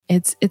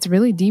it's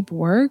really deep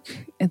work.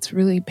 It's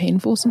really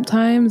painful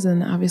sometimes,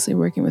 and obviously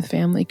working with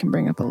family can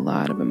bring up a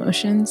lot of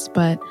emotions,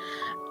 but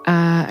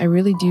I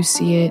really do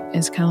see it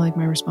as kind of like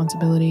my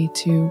responsibility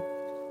to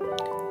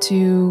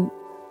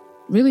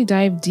really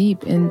dive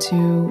deep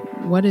into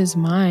what is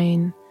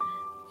mine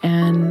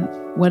and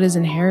what is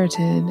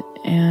inherited,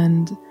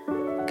 and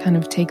kind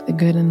of take the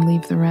good and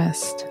leave the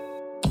rest.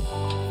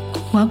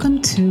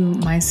 Welcome to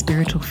My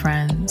Spiritual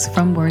Friends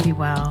from Worthy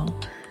Well,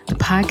 the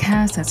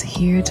podcast that's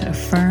here to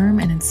affirm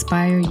and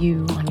inspire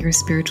you on your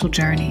spiritual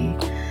journey.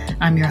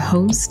 I'm your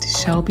host,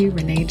 Shelby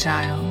Renee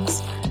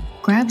Giles.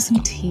 Grab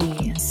some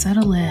tea and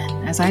settle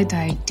in as I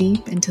dive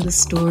deep into the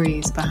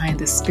stories behind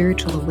the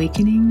spiritual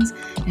awakenings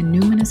and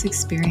numinous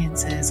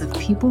experiences of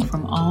people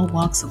from all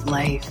walks of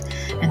life,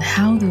 and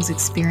how those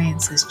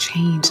experiences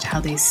changed how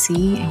they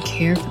see and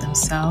care for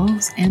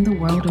themselves and the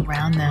world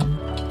around them.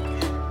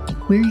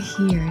 We're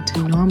here to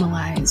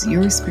normalize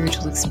your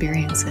spiritual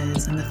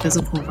experiences in the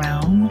physical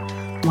realm,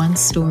 one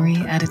story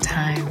at a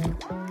time.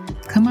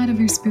 Come out of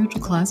your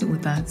spiritual closet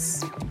with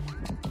us.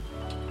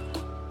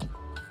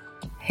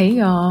 Hey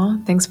y'all,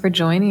 thanks for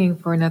joining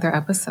for another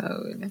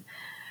episode.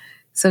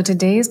 So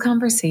today's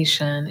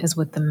conversation is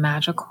with the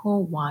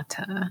magical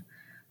WATA,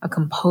 a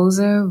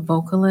composer,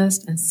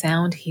 vocalist, and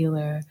sound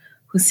healer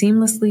who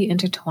seamlessly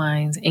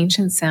intertwines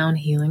ancient sound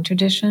healing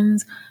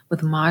traditions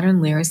with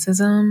modern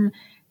lyricism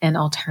and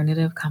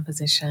alternative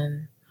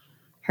composition.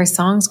 Her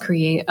songs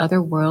create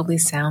otherworldly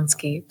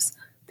soundscapes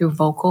through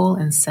vocal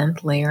and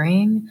synth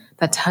layering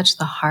that touch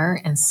the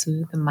heart and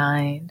soothe the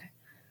mind.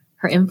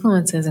 Her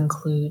influences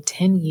include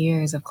 10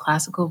 years of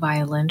classical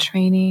violin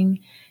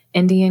training,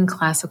 Indian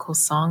classical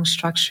song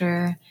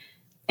structure,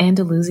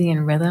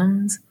 Andalusian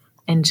rhythms,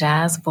 and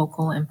jazz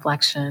vocal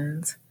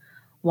inflections.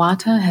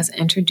 WATA has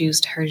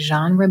introduced her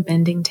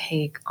genre-bending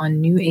take on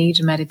New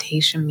Age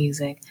meditation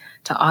music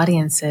to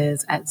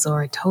audiences at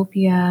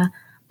Zoratopia,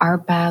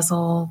 Art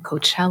Basel,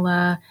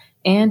 Coachella,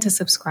 and to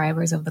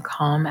subscribers of the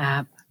Calm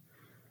app.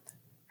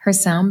 Her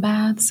sound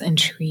baths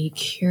intrigue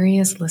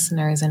curious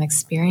listeners and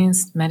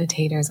experienced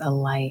meditators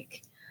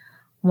alike.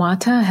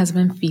 WATA has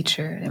been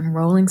featured in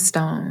Rolling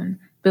Stone,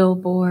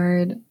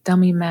 Billboard,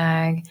 Dummy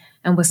Mag,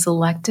 and was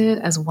selected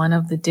as one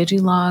of the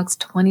Digilog's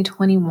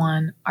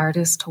 2021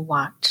 Artists to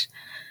Watch.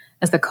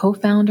 As the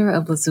co-founder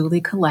of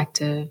Lazuli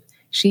Collective,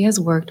 she has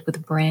worked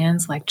with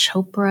brands like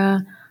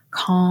Chopra,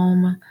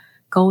 Calm,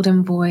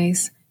 Golden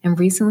Voice, and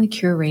recently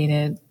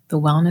curated the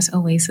Wellness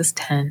Oasis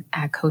tent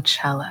at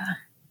Coachella.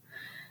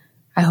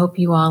 I hope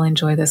you all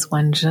enjoy this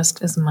one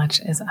just as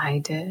much as I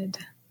did.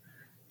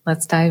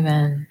 Let's dive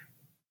in.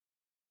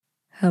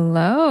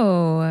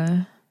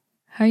 Hello.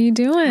 How you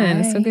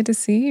doing? Hi. So good to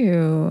see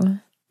you.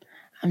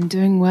 I'm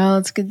doing well.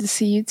 It's good to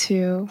see you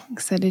too.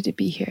 Excited to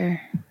be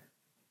here.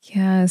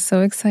 Yeah,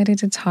 so excited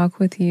to talk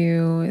with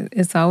you.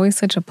 It's always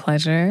such a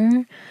pleasure.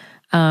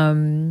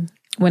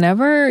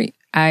 Whenever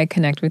I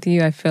connect with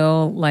you, I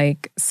feel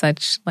like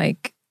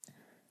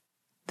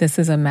this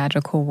is a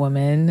magical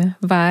woman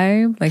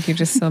vibe. Like you're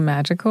just so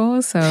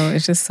magical. So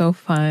it's just so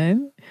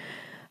fun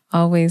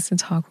always to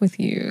talk with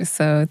you.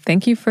 So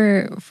thank you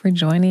for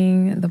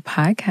joining the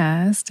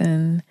podcast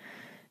and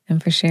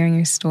for sharing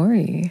your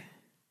story.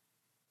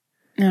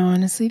 No,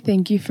 honestly,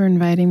 thank you for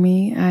inviting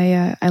me.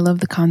 I love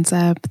the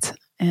concept,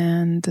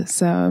 and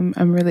so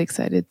I'm really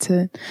excited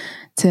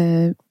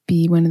to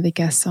be one of the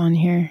guests on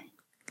here.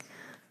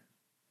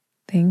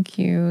 Thank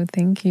you.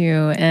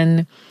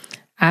 And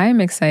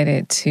I'm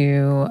excited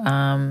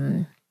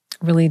to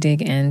really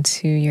dig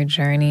into your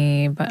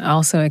journey, but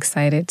also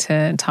excited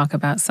to talk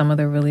about some of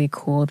the really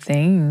cool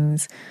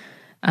things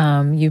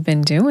you've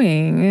been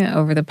doing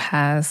over the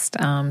past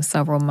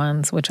several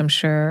months, which I'm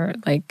sure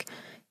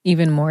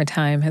even more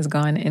time has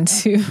gone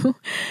into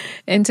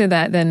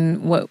that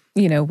than what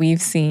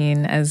we've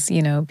seen as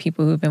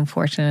people who've been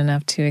fortunate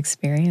enough to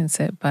experience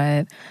it.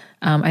 But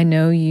I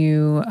know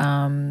you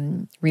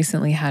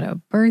recently had a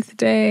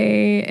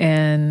birthday,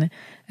 and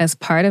as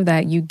part of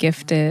that, you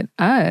gifted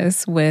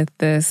us with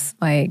this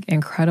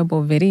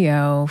incredible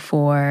video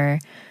for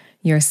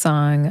your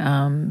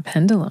song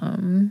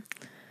Pendulum.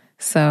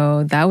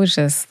 So that was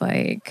just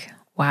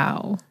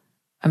wow.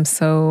 I'm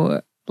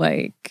so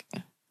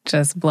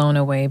just blown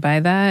away by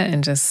that,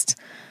 and just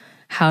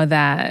how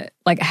that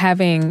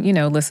having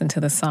listened to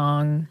the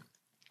song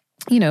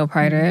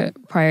prior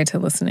to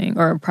listening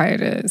or prior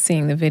to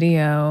seeing the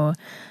video,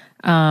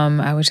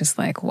 I was just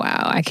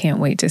wow, I can't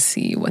wait to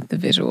see what the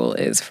visual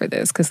is for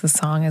this, because the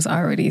song is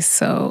already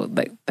so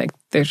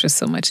there's just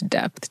so much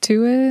depth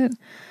to it.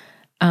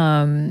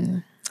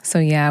 So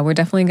yeah, we're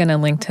definitely going to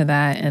link to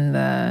that in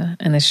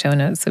the show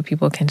notes so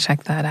people can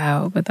check that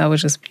out. But that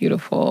was just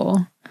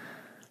beautiful.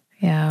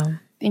 Yeah.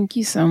 Thank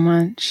you so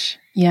much.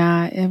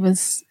 Yeah,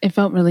 it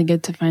felt really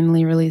good to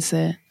finally release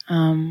it.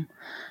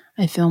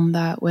 I filmed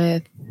that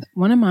with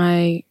one of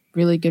my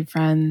really good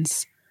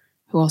friends,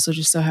 who also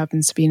just so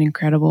happens to be an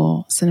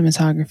incredible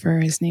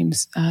cinematographer. His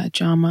name's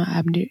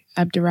Jama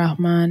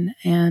Abdurrahman,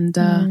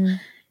 and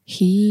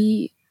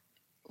he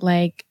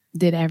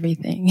did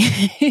everything.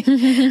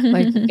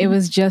 Like it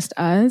was just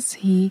us.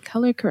 He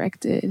color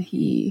corrected.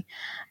 He,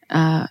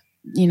 was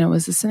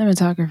the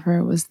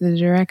cinematographer, was the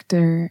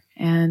director.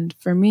 And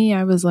for me,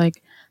 I was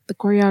like the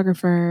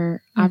choreographer,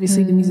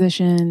 obviously the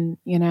musician,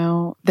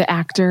 the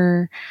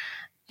actor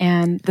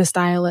and the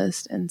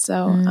stylist. And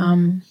so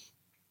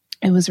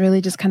it was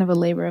really just kind of a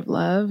labor of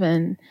love.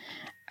 And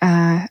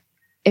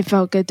it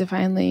felt good to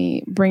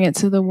finally bring it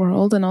to the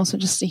world, and also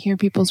just to hear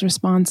people's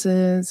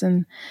responses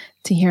and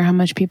to hear how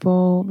much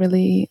people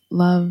really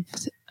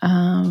loved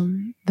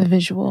the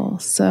visual.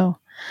 So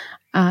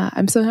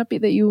I'm so happy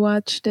that you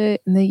watched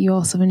it and that you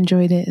also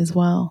enjoyed it as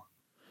well.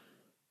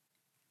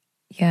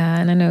 Yeah,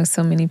 and I know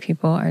so many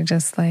people are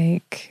just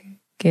like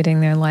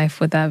getting their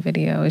life with that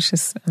video. It's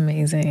just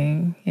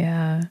amazing.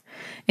 Yeah.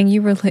 And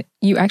you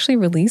actually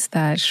released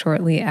that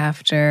shortly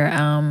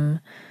after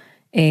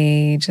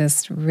a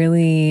just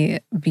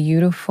really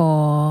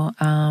beautiful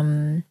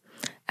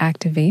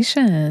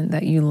activation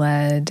that you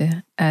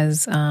led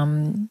as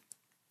in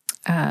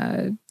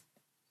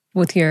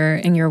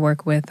your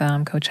work with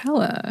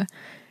Coachella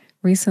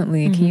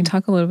recently. Can you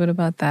talk a little bit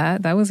about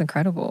that? That was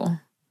incredible.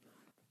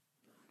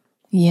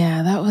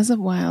 Yeah, that was a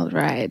wild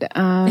ride.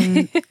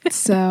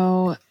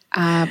 So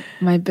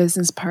my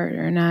business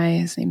partner and I,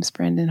 his name's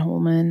Brendan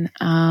Holman,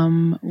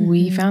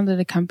 we founded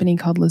a company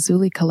called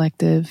Lazuli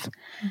Collective,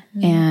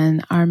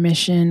 and our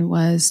mission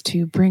was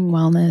to bring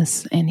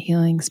wellness and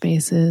healing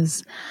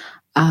spaces,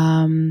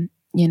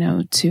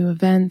 to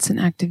events and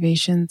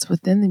activations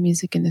within the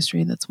music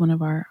industry. That's one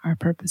of our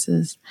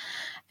purposes.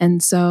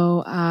 And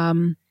so,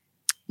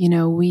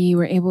 we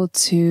were able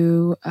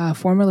to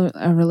form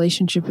a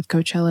relationship with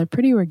Coachella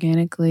pretty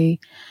organically,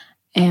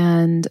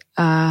 and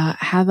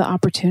had the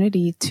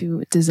opportunity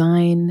to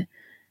design,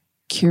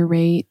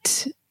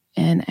 curate,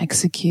 and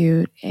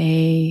execute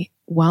a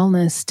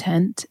wellness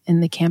tent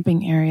in the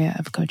camping area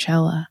of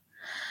Coachella.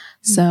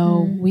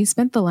 So we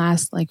spent the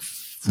last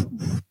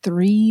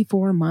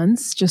 3-4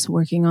 months just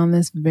working on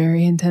this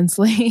very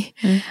intensely.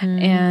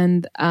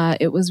 And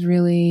it was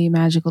really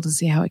magical to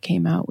see how it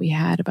came out. We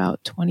had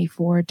about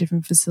 24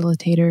 different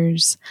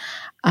facilitators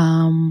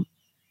from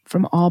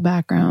all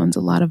backgrounds,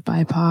 a lot of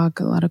BIPOC,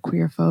 a lot of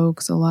queer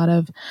folks, a lot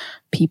of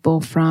people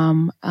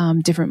from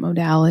different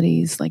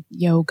modalities like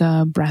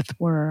yoga, breath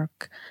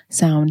work,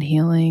 sound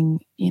healing,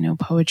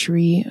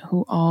 poetry,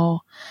 who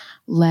all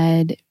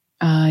led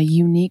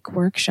unique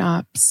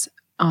workshops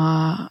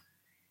on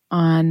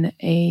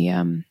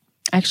a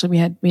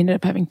actually we ended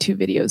up having two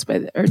venues by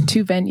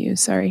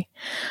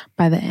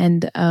the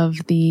end of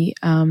the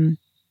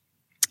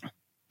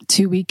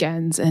 2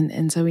 weekends,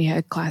 and so we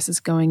had classes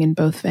going in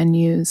both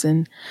venues,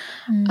 and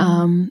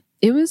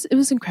it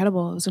was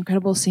incredible. It was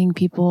incredible seeing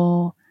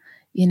people,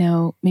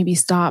 maybe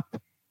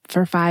stop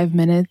for 5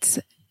 minutes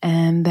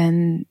and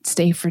then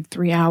stay for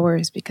 3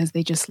 hours because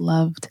they just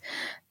loved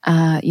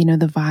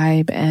the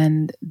vibe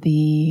and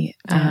the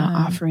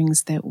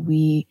offerings that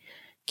we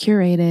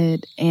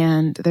curated.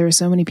 And there were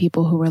so many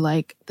people who were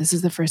like, this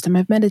is the first time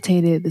I've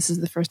meditated. This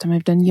is the first time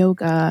I've done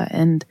yoga.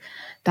 And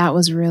that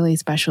was really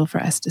special for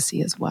us to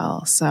see as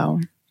well. So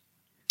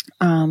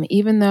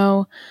even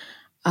though,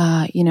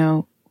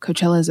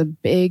 Coachella is a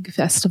big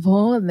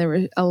festival and there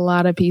were a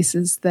lot of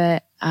pieces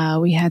that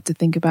we had to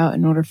think about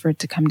in order for it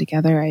to come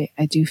together,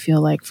 I do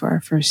feel like for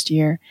our first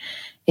year,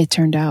 it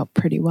turned out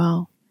pretty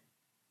well.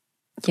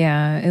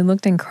 Yeah, it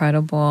looked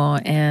incredible.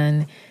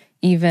 And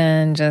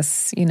even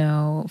just,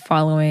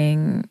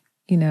 following,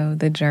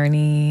 the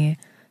journey,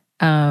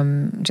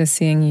 just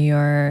seeing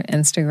your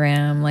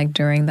Instagram, like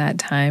during that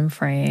time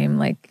frame,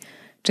 like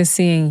just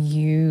seeing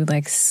you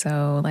like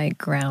so like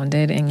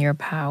grounded in your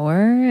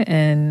power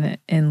and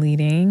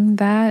leading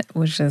that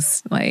was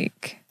just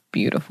like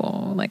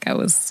beautiful. Like I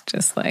was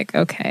just like,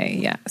 okay,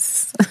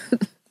 yes,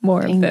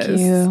 more of this. Thank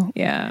you.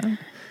 Yeah.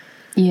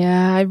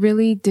 Yeah, I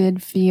really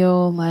did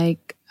feel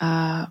like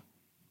I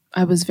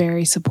was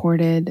very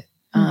supported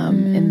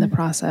in the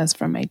process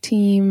from my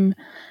team,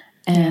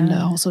 and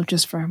also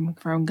just from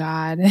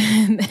God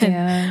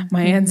and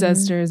my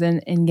ancestors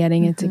and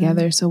getting it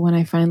together. So when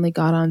I finally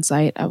got on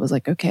site, I was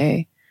like,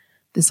 okay,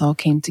 this all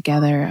came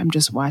together. I'm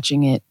just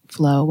watching it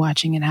flow,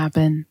 watching it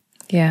happen.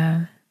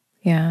 Yeah.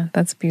 Yeah.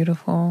 That's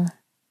beautiful.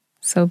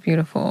 So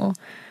beautiful.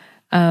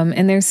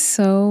 And there's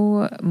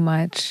so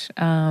much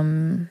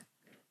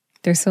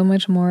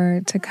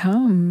more to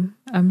come,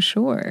 I'm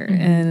sure.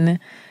 And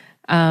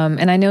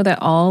I know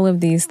that all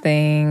of these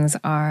things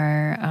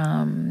are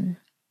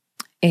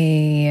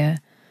a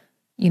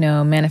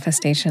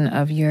manifestation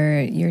of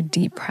your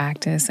deep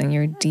practice and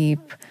your deep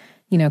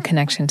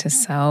connection to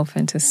self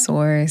and to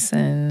source.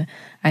 And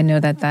I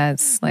know that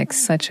that's like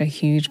such a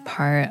huge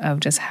part of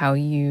just how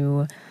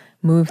you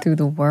move through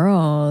the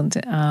world.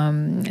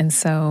 And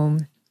so,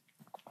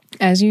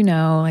 as you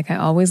know, like I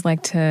always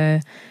like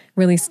to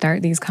really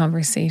start these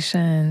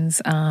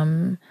conversations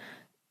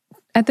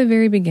at the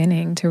very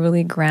beginning to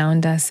really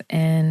ground us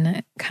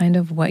in kind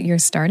of what your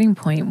starting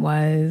point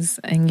was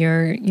and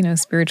your,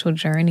 spiritual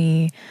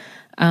journey.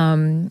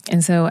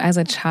 And so as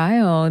a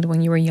child,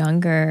 when you were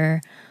younger,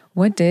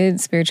 what did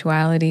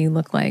spirituality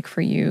look like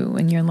for you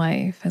in your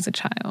life as a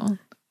child?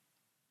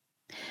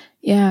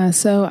 Yeah,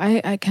 so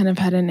I kind of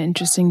had an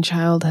interesting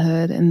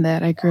childhood in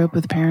that I grew up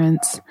with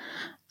parents,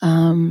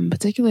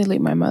 particularly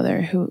my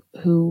mother,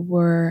 who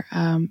were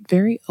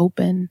very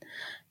open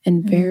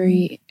and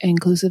very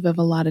inclusive of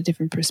a lot of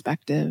different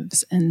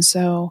perspectives. And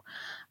so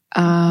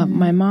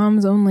my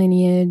mom's own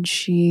lineage,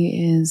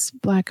 she is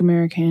Black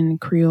American,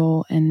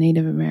 Creole, and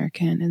Native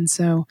American. And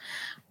so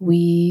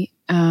we,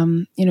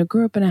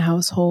 grew up in a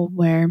household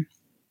where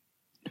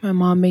my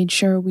mom made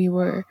sure we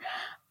were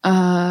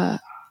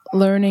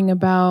learning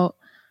about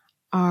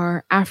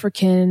our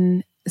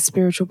African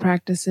spiritual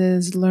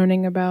practices,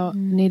 learning about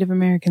Native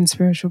American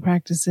spiritual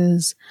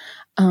practices.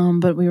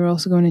 But we were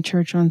also going to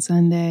church on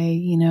Sunday.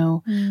 We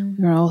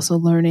were also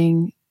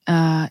learning,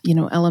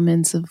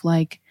 elements of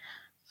like,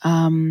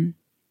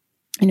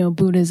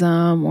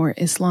 Buddhism or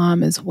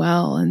Islam as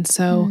well. And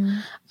so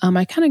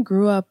I kind of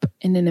grew up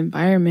in an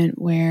environment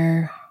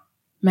where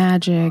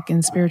magic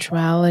and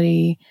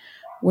spirituality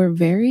were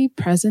very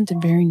present and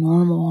very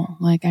normal.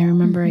 Like I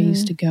remember I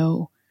used to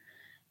go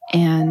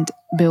and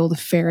build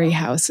fairy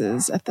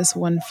houses at this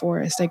one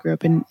forest. I grew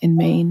up in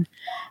Maine,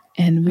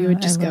 and we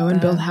would just go and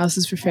build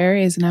houses for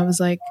fairies. And I was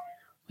like,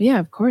 well, yeah,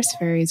 of course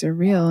fairies are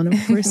real. And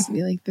of course,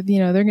 like,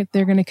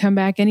 they're going to come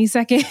back any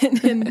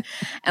second.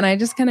 and I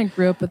just kind of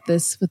grew up with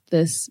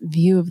this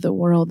view of the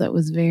world that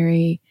was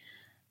very,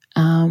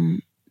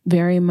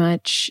 very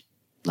much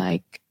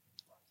like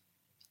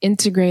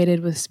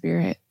integrated with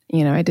spirit.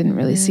 I didn't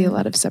really see a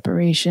lot of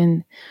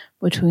separation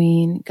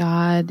between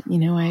God.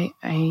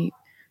 I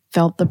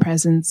felt the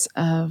presence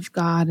of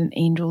God and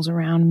angels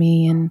around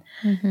me.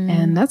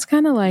 And that's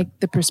kind of like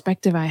the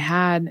perspective I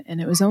had. And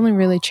it was only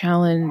really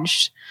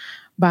challenged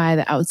by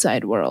the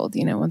outside world,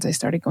 once I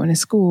started going to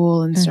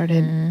school and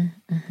started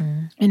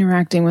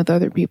interacting with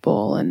other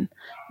people and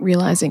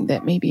realizing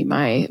that maybe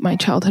my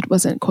childhood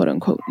wasn't quote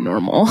unquote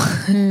normal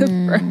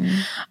for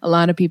a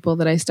lot of people,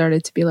 that I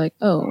started to be like,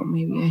 oh,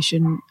 maybe I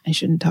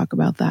shouldn't talk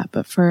about that.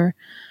 But for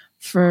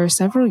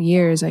several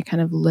years, I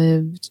kind of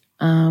lived,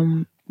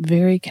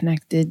 very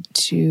connected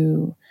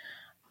to,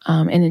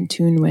 and in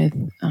tune with,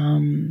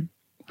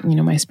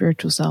 my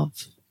spiritual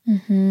self,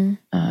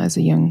 as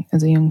a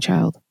young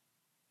child.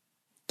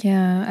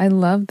 Yeah, I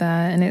love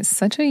that. And it's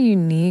such a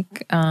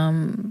unique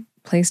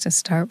place to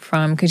start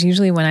from, because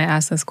usually when I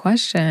ask this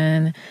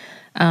question,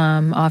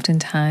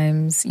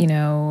 oftentimes,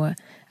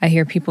 I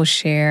hear people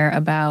share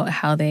about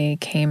how they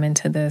came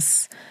into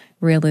this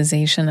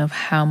realization of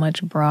how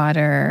much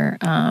broader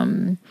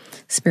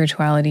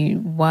spirituality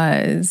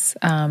was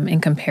in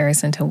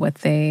comparison to what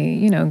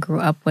they, grew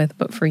up with.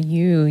 But for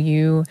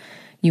you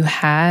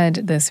had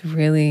this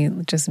really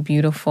just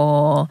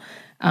beautiful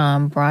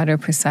broader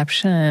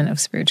perception of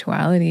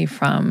spirituality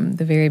from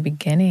the very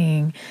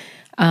beginning.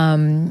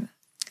 And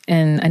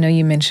I know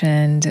you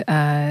mentioned,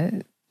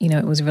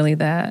 it was really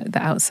the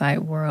outside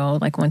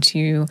world. Like once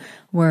you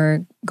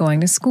were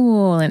going to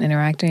school and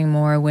interacting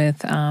more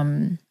with,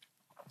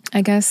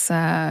 I guess,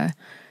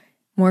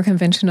 more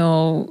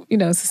conventional,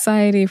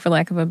 society, for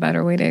lack of a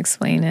better way to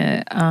explain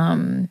it,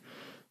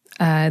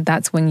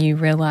 that's when you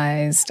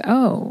realized,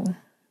 oh,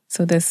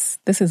 so this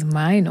is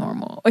my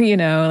normal,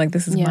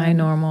 this is my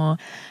normal.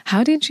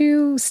 How did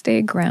you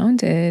stay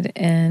grounded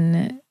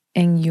in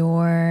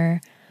your,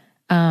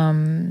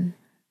 in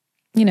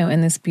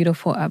this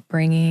beautiful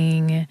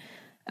upbringing,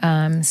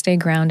 stay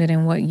grounded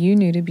in what you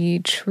knew to be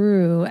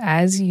true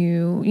as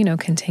you,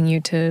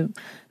 continue to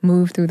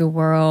move through the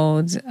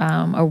world,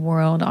 a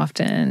world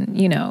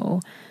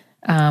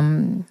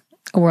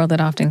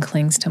that often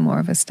clings to more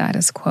of a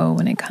status quo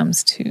when it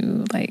comes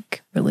to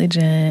like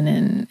religion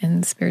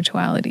and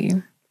spirituality.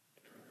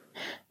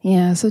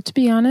 Yeah. So to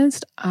be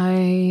honest,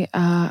 I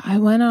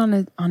went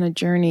on a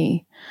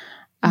journey.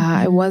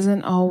 I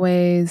wasn't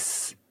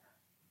always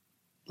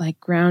like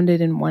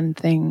grounded in one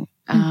thing.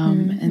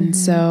 And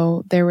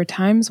so there were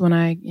times when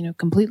I,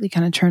 completely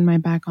kind of turned my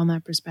back on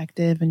that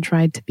perspective and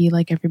tried to be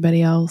like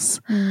everybody else.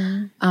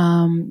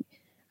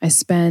 I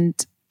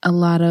spent a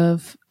lot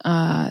of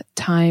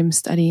time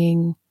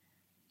studying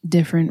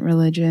different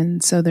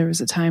religions. So there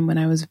was a time when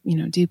I was,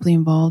 deeply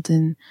involved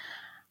in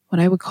what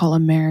I would call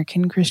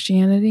American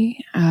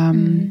Christianity.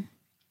 And,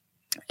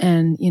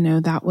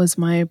 that was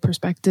my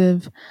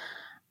perspective.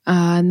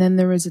 And then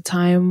there was a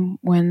time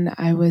when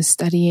I was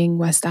studying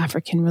West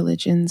African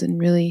religions and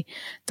really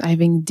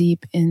diving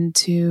deep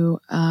into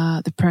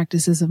the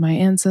practices of my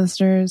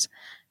ancestors.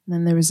 And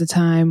then there was a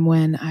time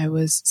when I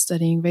was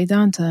studying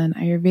Vedanta and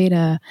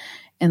Ayurveda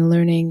and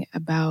learning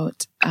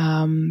about,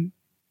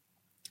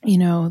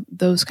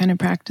 those kind of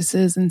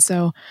practices. And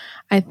so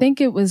I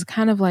think it was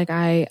kind of like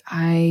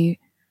I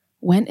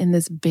went in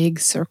this big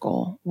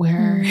circle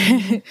where,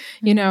 I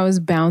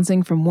was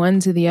bouncing from one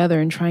to the other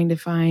and trying to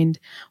find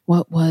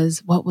what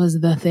was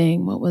the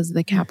thing, what was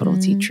the capital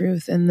T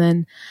truth. And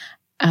then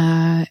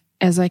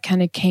as I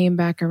kind of came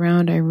back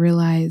around, I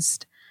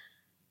realized,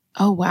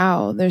 oh,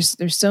 wow, there's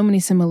so many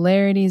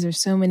similarities.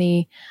 There's so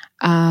many,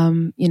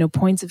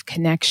 points of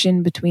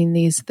connection between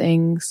these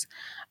things.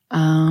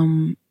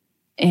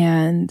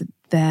 and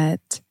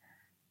that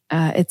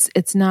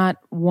it's not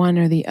one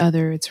or the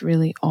other, it's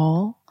really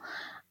all.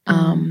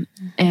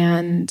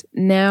 And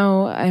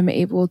now I'm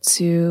able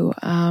to,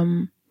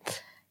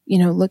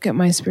 look at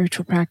my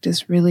spiritual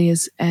practice really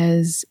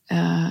as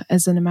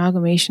an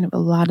amalgamation of a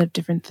lot of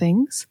different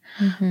things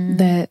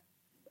that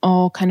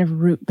all kind of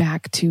root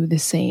back to the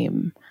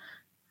same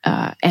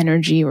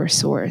energy or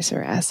source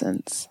or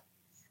essence.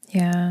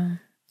 Yeah.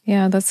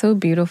 Yeah, that's so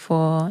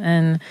beautiful.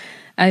 And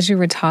as you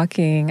were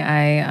talking,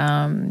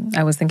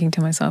 I was thinking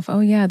to myself, oh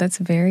yeah, that's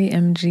very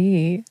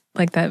MG,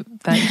 like that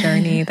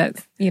journey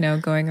that's,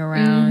 going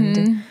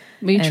around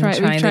We've tried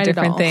the different it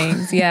all.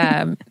 things.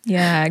 Yeah.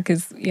 Yeah.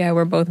 Because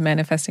we're both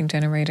manifesting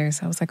generators.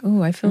 So I was like,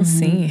 oh, I feel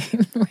seen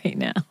right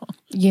now.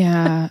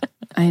 Yeah,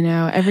 I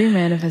know. Every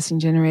manifesting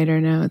generator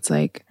now, it's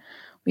like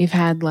we've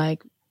had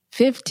like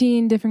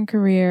 15 different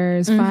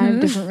careers,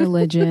 5 different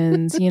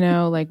religions,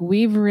 like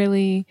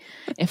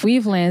if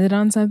we've landed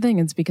on something,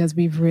 it's because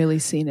we've really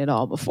seen it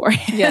all before.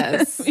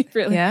 Yes. We've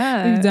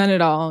done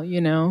it all,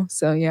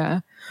 so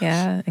yeah.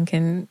 Yeah. And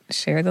can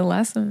share the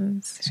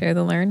lessons, share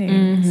the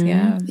learnings.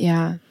 Yeah.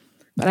 Yeah.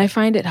 But I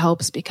find it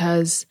helps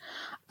because,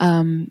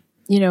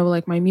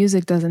 like my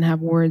music doesn't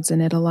have words in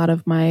it. A lot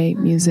of my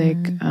music,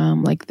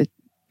 like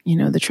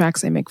the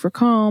tracks I make for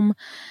Calm,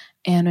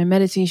 and my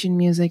meditation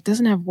music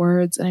doesn't have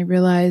words. And I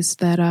realized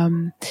that,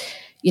 I'm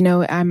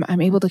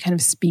able to kind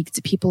of speak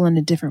to people in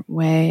a different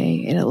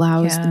way. It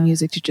allows the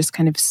music to just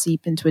kind of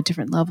seep into a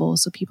different level.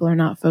 So people are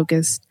not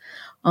focused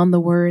on the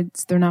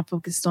words. They're not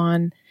focused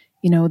on,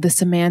 the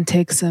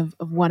semantics of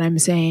what I'm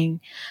saying.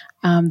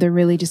 They're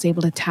really just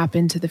able to tap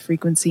into the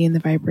frequency and the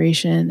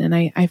vibration. And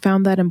I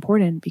found that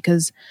important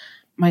because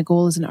my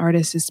goal as an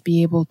artist is to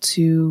be able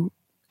to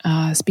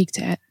speak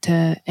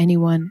to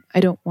anyone. I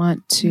don't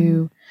want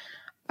to,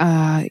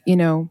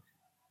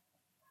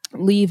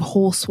 leave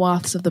whole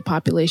swaths of the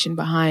population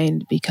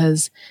behind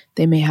because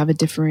they may have a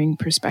differing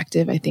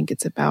perspective. I think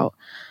it's about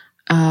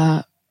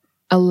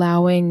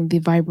allowing the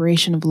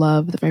vibration of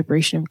love, the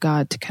vibration of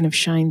God to kind of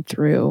shine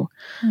through,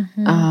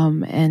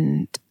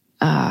 and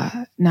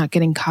not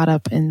getting caught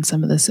up in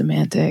some of the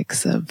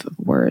semantics of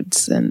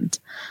words and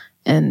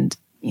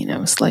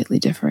slightly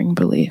differing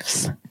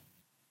beliefs.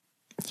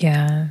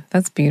 Yeah,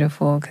 that's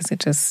beautiful because it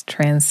just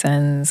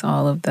transcends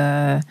all of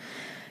the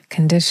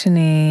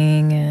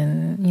conditioning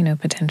and,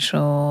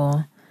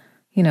 potential,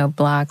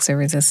 blocks or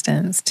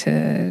resistance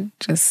to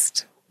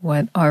just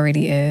what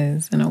already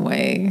is in a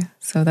way.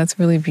 So that's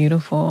really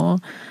beautiful.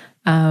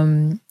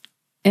 And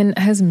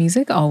has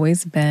music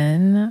always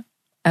been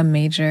a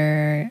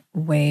major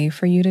way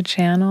for you to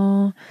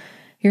channel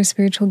your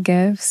spiritual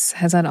gifts?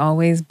 Has that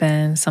always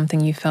been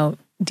something you felt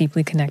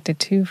deeply connected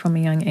to from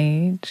a young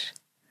age?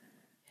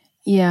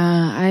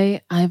 Yeah,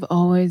 I've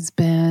always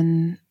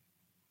been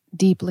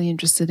deeply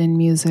interested in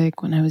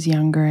music. When I was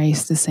younger, I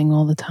used to sing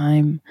all the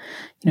time.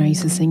 I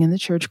used to sing in the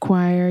church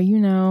choir,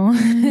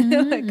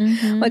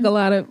 like a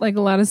lot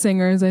of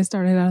singers. I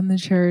started out in the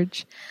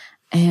church.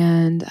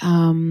 And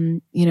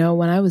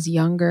when I was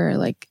younger,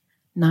 like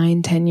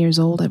 9, 10 years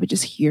old, I would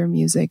just hear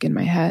music in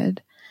my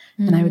head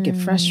and I would get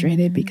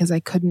frustrated because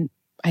I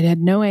had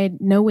no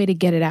way to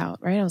get it out,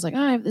 right? I was like,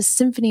 I have this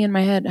symphony in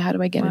my head. How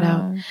do I get it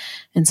out?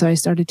 And so I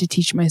started to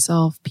teach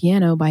myself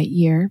piano by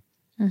ear.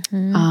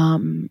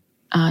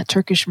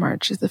 Turkish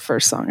March is the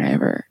first song I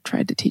ever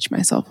tried to teach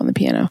myself on the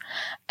piano.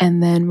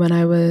 And then when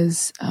I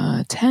was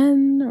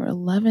 10 or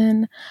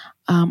 11,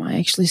 I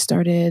actually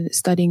started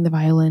studying the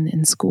violin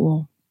in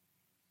school.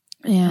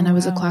 And I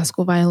was a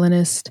classical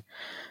violinist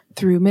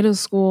through middle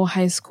school,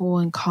 high school,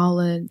 and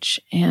college,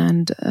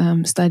 and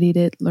studied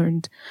it,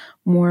 learned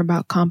more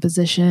about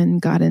composition,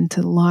 got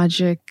into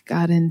logic,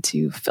 got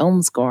into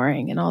film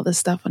scoring and all this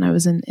stuff when I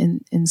was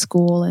in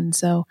school. And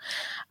so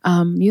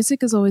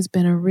music has always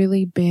been a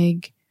really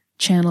big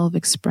channel of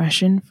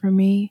expression for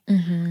me.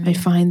 I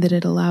find that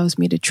it allows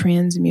me to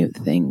transmute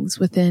things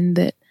within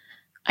that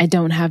I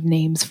don't have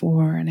names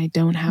for and I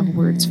don't have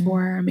words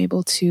for. I'm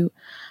able to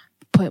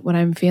put what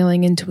I'm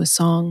feeling into a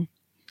song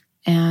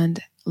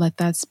and let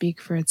that speak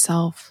for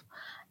itself.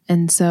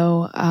 And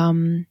so,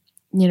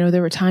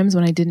 there were times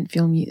when I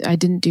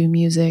didn't do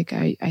music.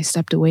 I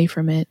stepped away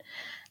from it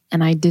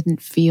and I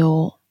didn't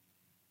feel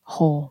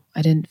whole.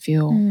 I didn't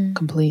feel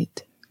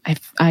complete.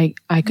 I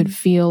could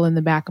feel in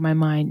the back of my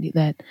mind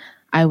that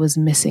I was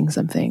missing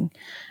something.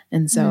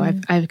 And so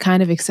I've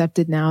kind of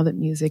accepted now that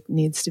music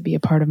needs to be a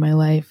part of my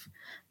life,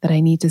 that I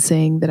need to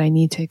sing, that I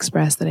need to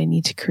express, that I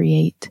need to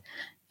create.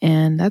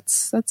 And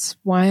that's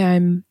why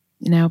I'm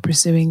now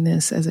pursuing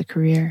this as a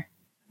career.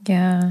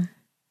 Yeah.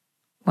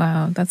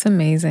 Wow, that's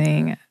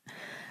amazing.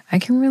 I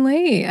can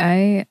relate.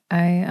 I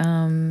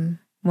don't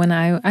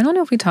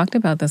know if we talked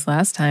about this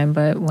last time,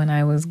 but when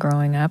I was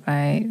growing up,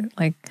 I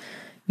like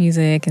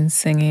music and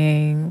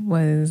singing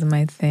was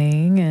my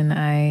thing. And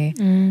I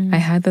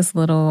had this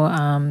little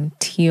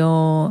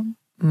teal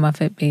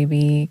Muppet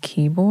Baby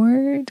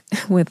keyboard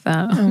with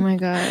oh my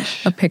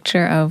gosh, a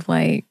picture of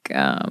like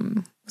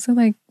was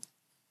it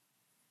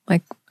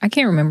like I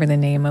can't remember the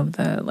name of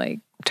the like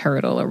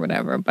turtle or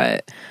whatever,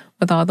 but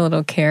with all the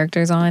little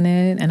characters on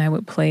it, and I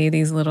would play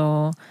these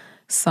little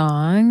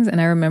songs. And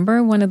I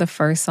remember one of the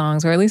first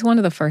songs, or at least one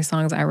of the first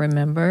songs I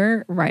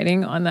remember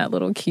writing on that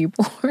little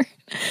keyboard.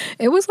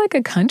 It was like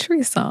a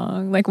country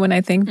song. Like when I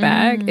think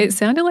back, it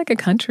sounded like a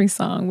country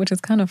song, which is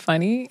kind of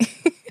funny.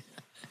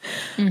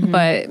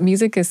 But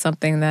music is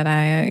something that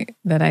I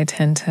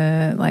tend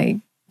to like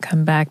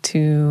come back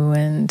to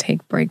and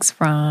take breaks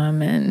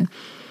from, and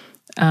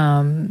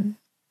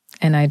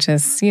I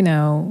just,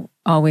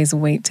 always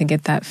wait to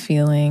get that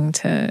feeling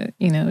to,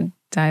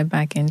 dive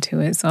back into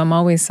it. So I'm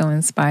always so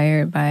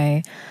inspired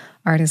by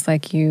artists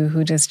like you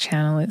who just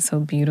channel it so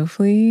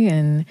beautifully,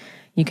 and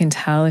you can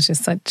tell it's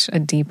just such a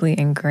deeply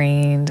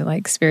ingrained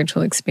like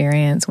spiritual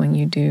experience when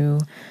you do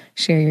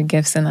share your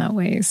gifts in that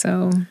way.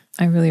 So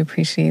I really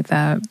appreciate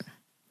that.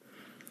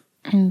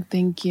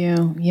 Thank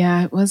you.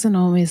 Yeah, it wasn't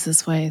always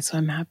this way, so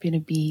I'm happy to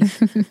be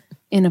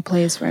in a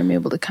place where I'm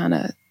able to kind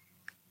of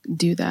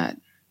do that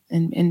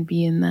and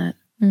be in that.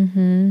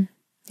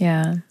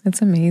 Yeah,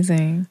 it's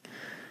amazing.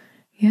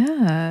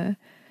 Yeah.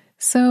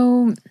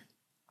 So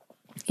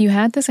you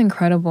had this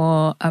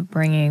incredible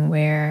upbringing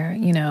where,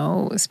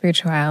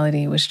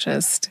 spirituality was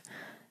just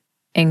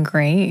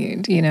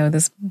ingrained,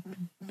 this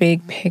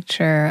big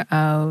picture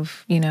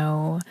of,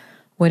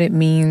 what it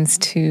means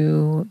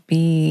to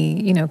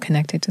be,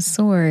 connected to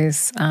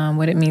source,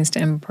 what it means to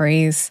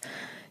embrace,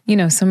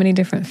 so many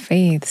different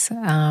faiths,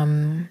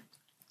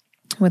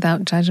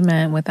 without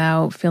judgment,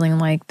 without feeling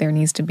like there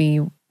needs to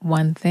be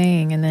one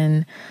thing, and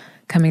then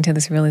coming to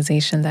this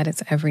realization that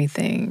it's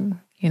everything.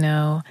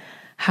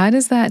 How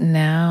does that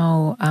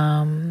now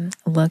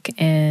look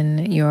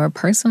in your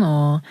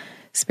personal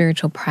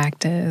spiritual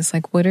practice?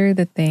 Like, what are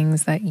the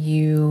things that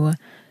you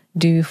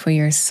do for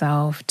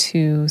yourself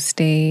to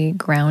stay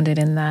grounded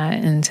in that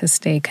and to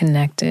stay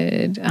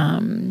connected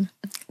to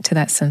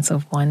that sense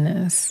of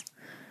oneness?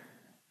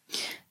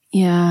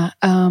 Yeah,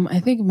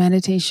 I think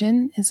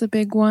meditation is a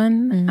big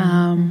one.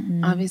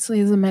 Obviously,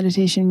 as a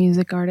meditation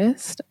music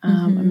artist,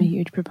 I'm a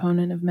huge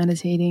proponent of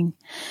meditating,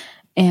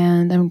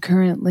 and I'm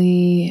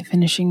currently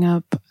finishing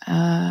up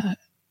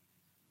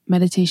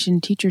meditation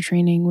teacher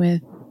training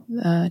with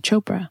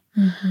Chopra.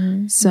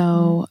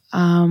 So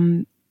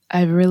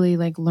I've really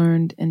like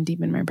learned and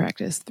deepened my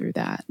practice through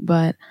that.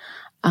 But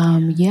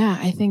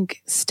I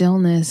think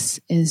stillness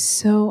is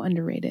so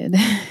underrated.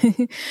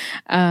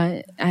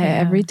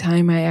 Every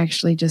time I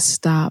actually just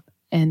stop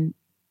and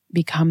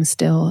become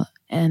still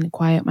and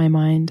quiet my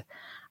mind,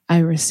 I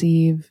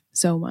receive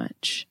so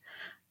much.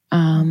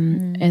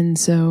 And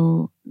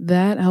so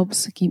that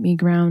helps to keep me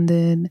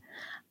grounded.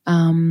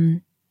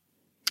 I've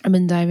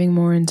been diving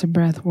more into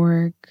breath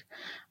work.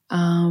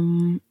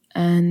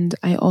 And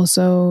I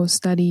also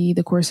study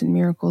the Course in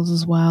Miracles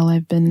as well.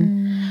 I've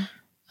been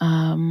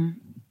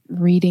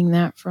reading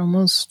that for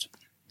almost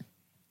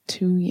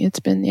 2 years.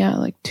 It's been,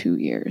 like 2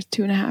 years,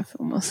 2.5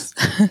 almost.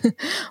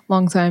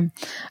 Long time.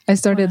 I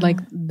started like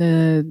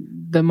the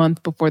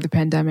month before the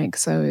pandemic,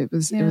 so it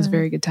was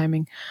very good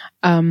timing.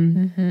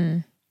 I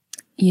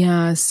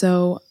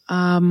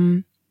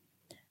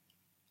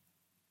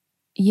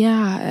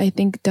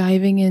think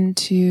diving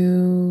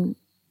into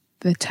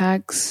the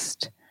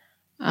text,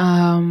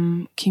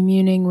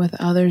 communing with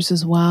others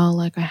as well.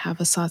 Like I have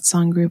a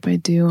satsang group I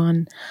do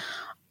on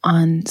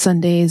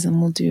Sundays,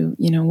 and we'll do,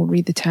 we'll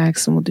read the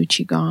text and we'll do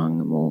qigong,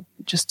 and we'll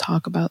just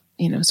talk about,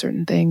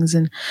 certain things.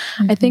 And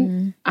I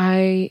think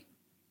I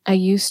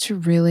used to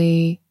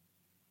really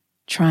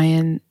try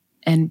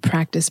and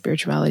practice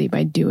spirituality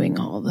by doing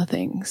all the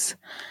things,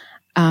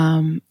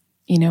 having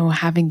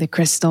the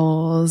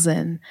crystals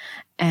and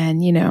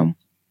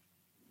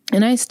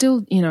I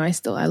still,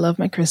 I love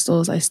my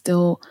crystals. I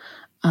still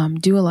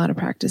do a lot of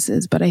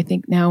practices, but I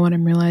think now what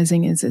I'm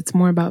realizing is it's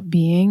more about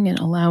being and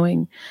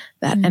allowing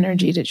that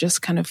energy to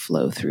just kind of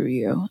flow through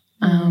you.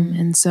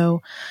 And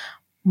so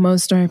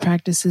most of my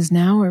practices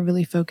now are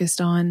really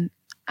focused on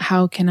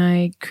how can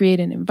I create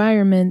an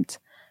environment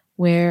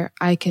where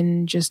I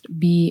can just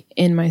be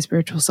in my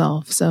spiritual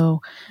self.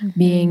 So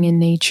being in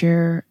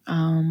nature,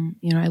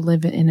 I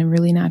live in a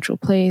really natural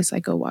place. I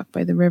go walk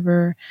by the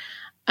river.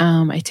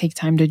 I take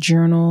time to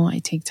journal. I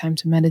take time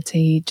to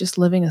meditate. Just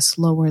living a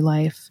slower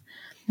life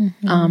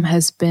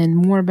has been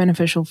more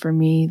beneficial for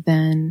me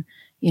than,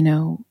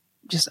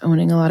 just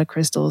owning a lot of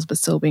crystals, but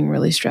still being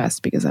really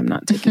stressed because I'm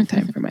not taking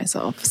time for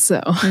myself.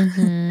 So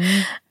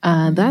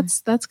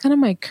that's kind of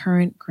my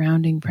current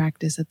grounding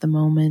practice at the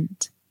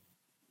moment.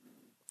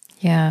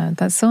 Yeah,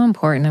 that's so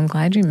important. I'm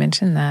glad you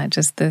mentioned that.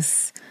 Just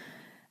this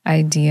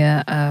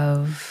idea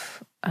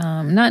of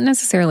not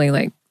necessarily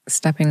like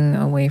stepping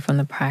away from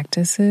the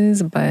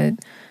practices, but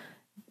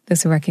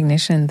this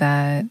recognition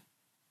that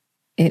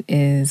it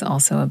is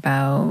also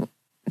about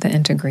the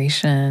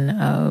integration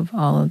of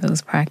all of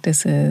those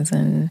practices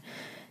and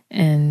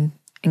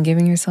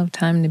giving yourself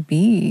time to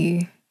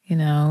be,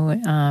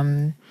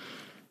 and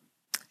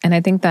I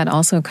think that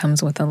also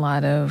comes with a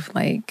lot of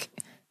like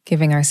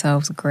giving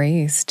ourselves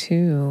grace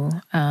too,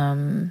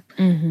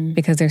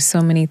 because there's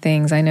so many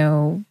things I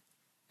know.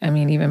 I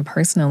mean, even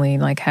personally,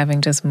 like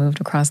having just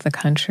moved across the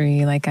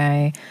country, like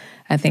I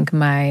I think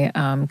my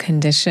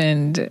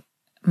conditioned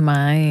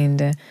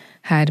mind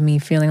had me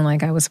feeling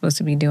like I was supposed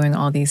to be doing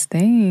all these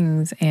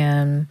things.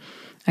 And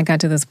I got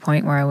to this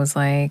point where I was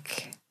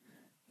like,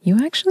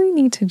 you actually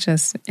need to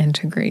just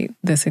integrate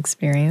this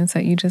experience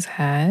that you just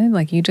had.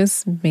 Like, you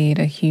just made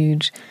a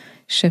huge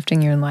shift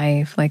in your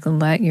life. Like,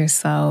 let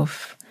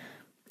yourself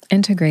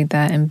integrate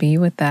that and be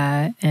with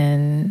that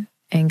and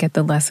get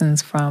the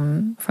lessons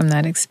from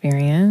that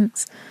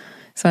experience.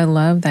 So I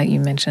love that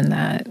you mentioned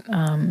that.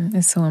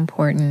 It's so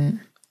important.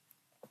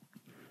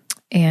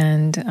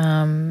 And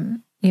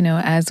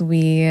as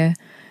we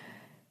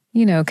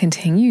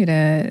continue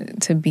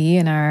to be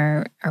in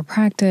our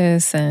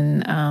practice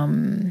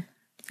and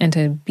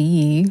to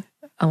be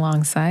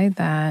alongside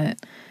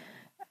that,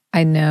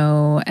 I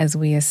know as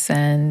we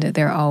ascend,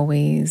 there are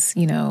always,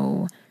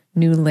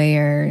 new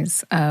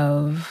layers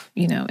of,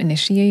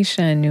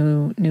 initiation,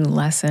 new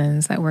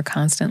lessons that we're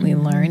constantly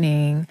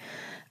learning.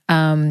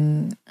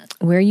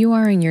 Where you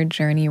are in your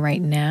journey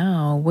right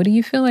now, what do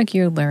you feel like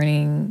you're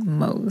learning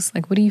most?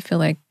 Like, what do you feel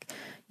like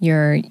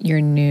your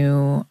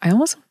new?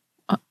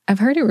 I've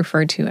heard it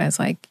referred to as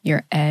like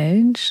your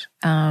edge,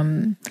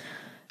 from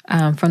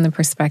the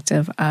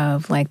perspective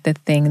of like the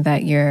thing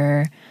that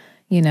you're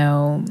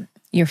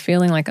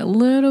feeling like a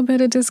little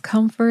bit of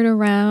discomfort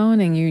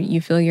around, and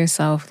you feel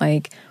yourself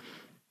like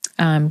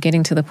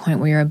getting to the point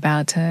where you're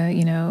about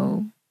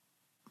to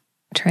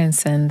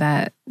transcend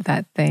that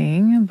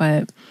thing.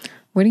 But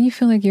what do you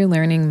feel like you're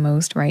learning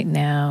most right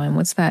now, and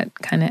what's that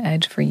kind of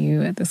edge for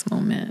you at this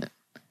moment?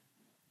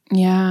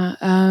 Yeah,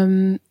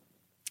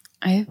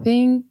 I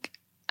think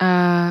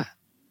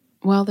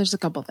there's a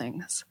couple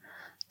things.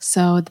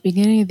 So at the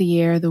beginning of the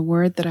year, the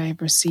word that I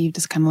received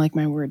is kind of like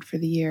my word for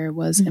the year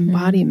was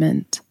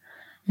embodiment.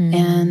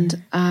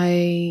 And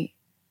I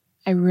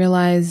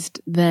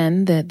realized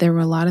then that there were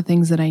a lot of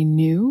things that I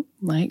knew,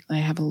 like I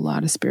have a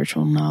lot of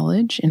spiritual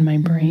knowledge in my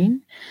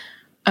brain,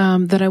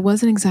 that I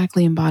wasn't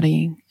exactly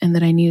embodying, and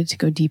that I needed to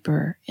go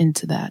deeper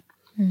into that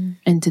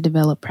and to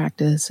develop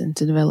practice and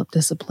to develop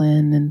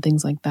discipline and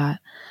things like that.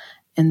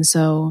 And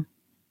so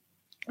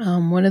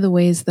one of the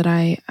ways that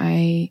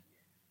I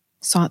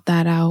sought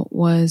that out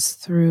was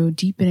through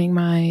deepening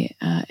my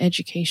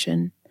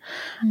education,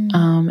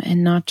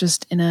 and not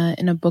just in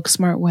a book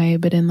smart way,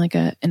 but in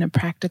a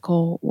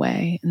practical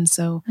way. And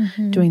so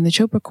doing the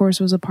Chopra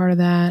course was a part of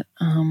that.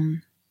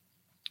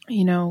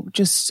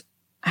 Just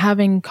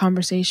having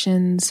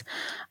conversations,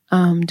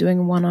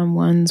 doing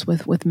one-on-ones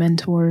with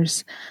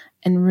mentors,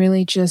 and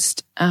really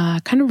just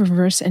kind of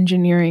reverse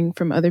engineering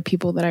from other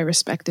people that I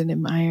respect and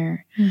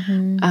admire.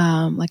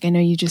 Like I know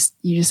you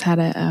just had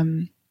a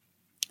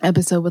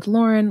episode with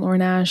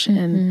Lauren Ash,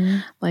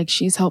 and like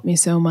she's helped me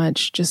so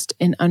much just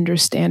in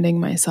understanding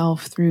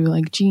myself through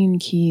like gene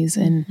keys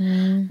and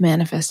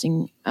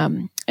manifesting,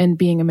 and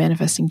being a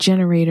manifesting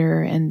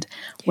generator, and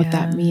what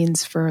that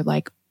means for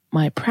like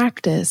my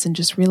practice, and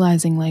just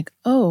realizing like,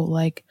 oh,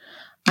 like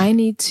I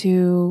need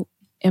to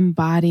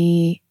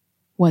embody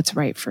what's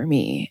right for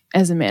me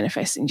as a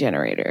manifesting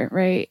generator,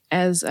 right?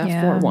 As a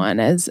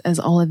 4-1, as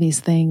all of these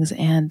things,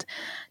 and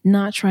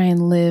not try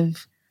and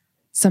live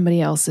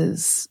somebody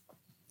else's,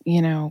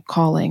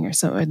 calling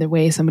or the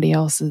way somebody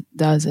else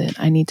does it.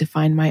 I need to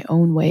find my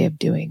own way of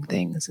doing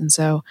things. And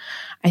so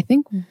I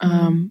think,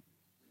 I'm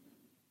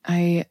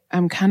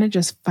kind of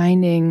just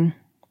finding,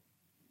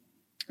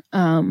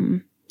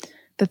 that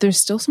there's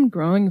still some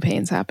growing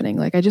pains happening.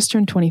 Like I just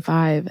turned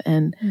 25,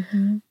 and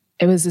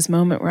it was this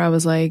moment where I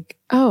was like,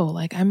 oh,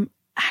 like I'm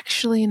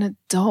actually an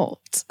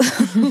adult.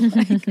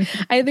 Like,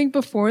 I think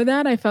before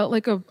that I felt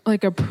like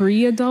a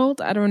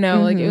pre-adult. I don't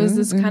know. Like it was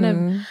this kind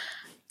of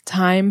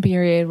time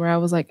period where I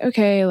was like,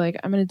 okay, like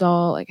I'm an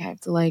adult. Like I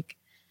have to like,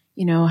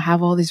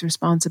 have all these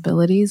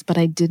responsibilities, but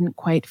I didn't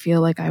quite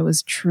feel like I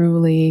was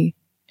truly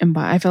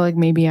I felt like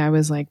maybe I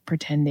was like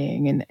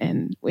pretending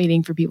and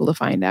waiting for people to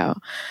find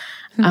out.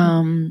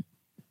 And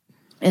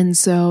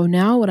so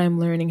now what I'm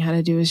learning how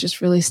to do is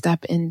just really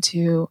step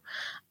into,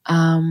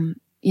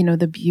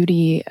 the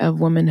beauty of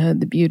womanhood,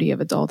 the beauty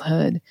of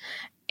adulthood,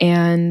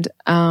 and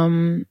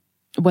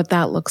what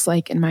that looks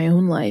like in my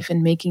own life,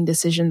 and making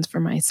decisions for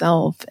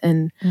myself,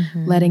 and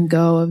letting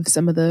go of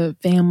some of the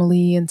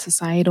family and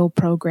societal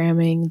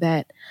programming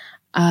that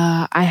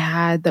I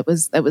had that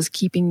was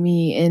keeping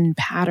me in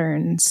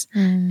patterns,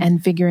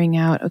 and figuring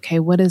out, okay,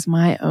 what is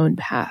my own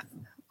path?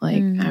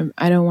 Like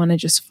I don't want to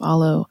just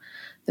follow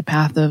the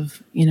path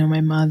of,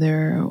 my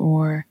mother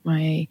or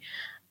my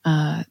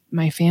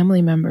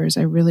family members.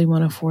 I really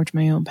want to forge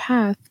my own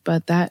path,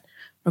 but that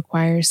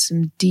requires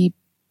some deep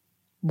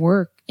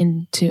work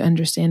into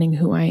understanding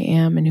who I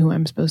am and who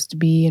I'm supposed to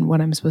be and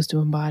what I'm supposed to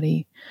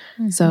embody.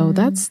 So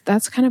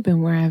that's kind of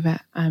been where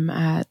I'm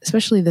at,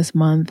 especially this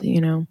month,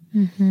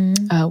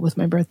 with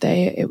my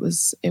birthday. It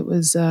was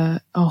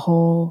a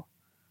whole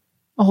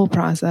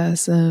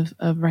process of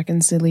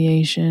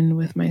reconciliation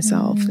with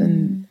myself,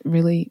 and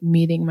really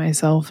meeting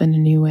myself in a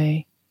new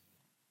way.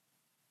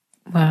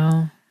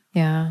 Wow.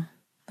 Yeah.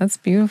 That's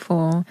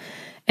beautiful.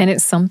 And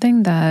it's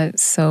something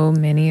that so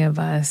many of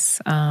us,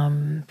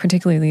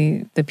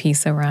 particularly the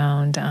piece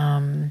around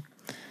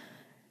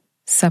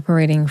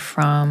separating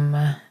from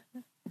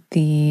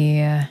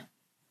the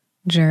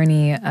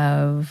journey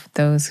of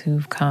those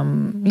who've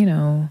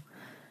come,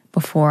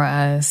 before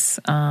us,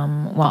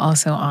 while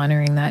also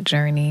honoring that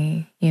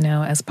journey,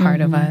 as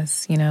part of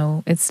us.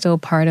 It's still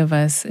part of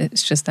us.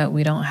 It's just that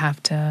we don't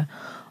have to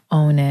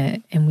own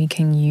it, and we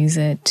can use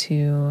it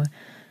to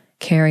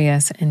carry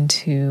us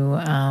into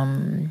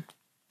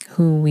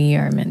who we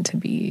are meant to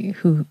be,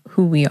 who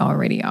we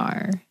already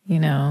are,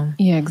 Yeah,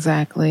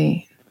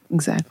 exactly.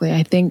 Exactly.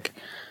 I think,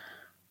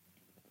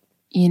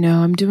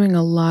 I'm doing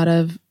a lot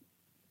of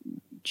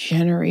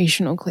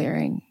generational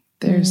clearing.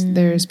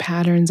 There's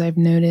patterns I've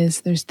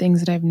noticed. There's things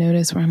that I've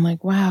noticed where I'm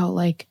like, wow,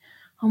 like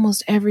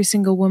almost every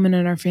single woman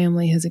in our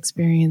family has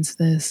experienced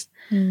this.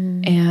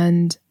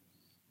 And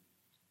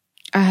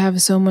I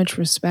have so much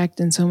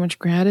respect and so much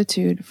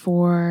gratitude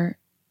for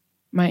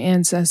my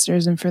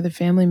ancestors and for the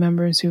family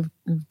members who've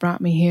brought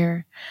me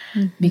here,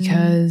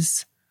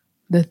 because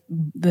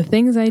the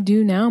things I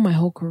do now, my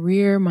whole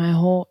career, my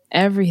whole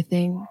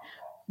everything,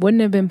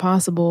 wouldn't have been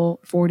possible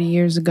 40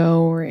 years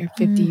ago or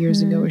 50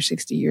 years ago or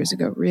 60 years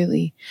ago,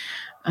 really.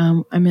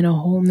 I'm in a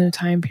whole new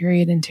time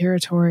period and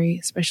territory,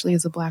 especially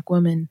as a Black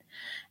woman.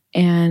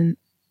 And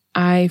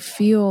I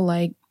feel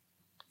like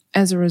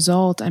as a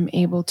result, I'm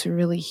able to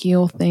really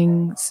heal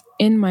things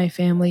in my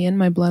family, in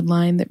my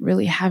bloodline that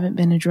really haven't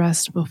been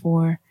addressed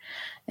before.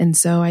 And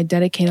so I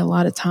dedicate a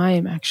lot of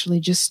time actually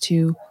just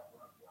to,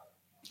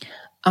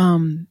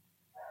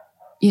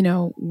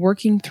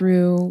 working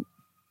through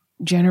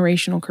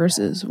generational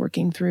curses,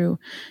 working through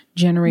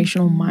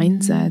generational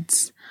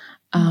mindsets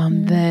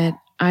that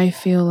I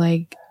feel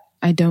like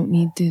I don't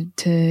need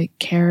to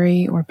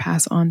carry or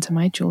pass on to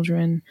my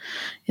children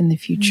in the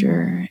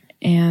future.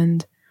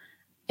 And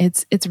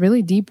it's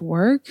really deep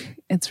work.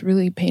 It's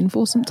really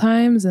painful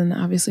sometimes. And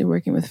obviously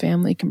working with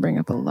family can bring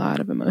up a lot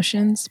of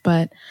emotions,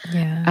 but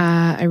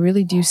I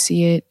really do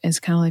see it as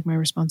kind of like my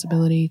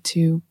responsibility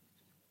to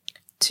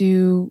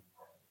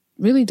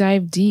really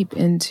dive deep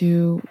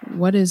into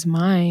what is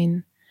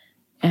mine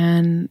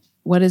and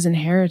what is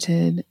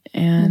inherited,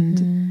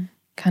 and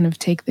kind of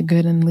take the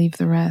good and leave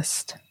the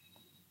rest.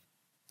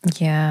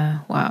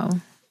 Yeah. Wow.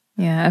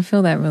 Yeah. I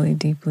feel that really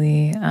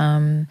deeply.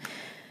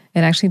 It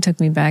actually took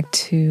me back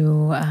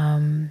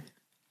to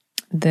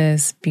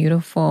this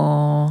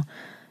beautiful,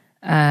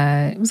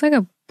 it was like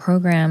a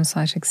program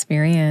 /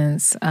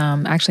 experience,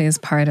 actually as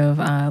part of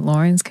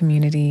Lauren's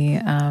community,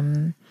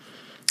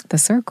 The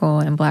Circle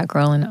and Black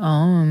Girl in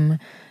Om.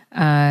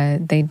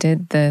 They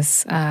did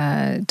this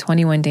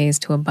 21 days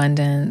to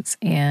abundance,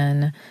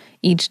 and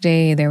each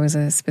day there was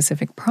a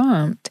specific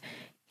prompt.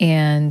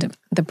 And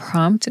the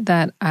prompt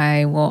that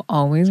I will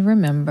always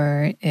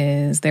remember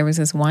is there was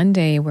this one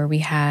day where we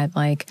had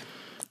like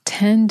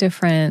 10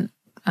 different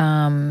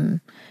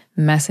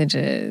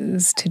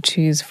messages to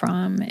choose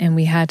from, and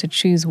we had to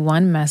choose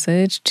one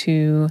message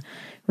to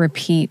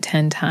repeat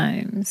 10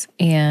 times.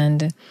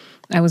 And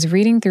I was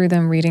reading through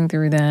them,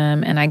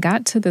 and I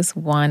got to this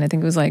one, I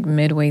think it was like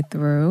midway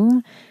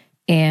through,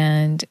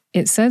 and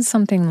it said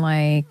something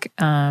like,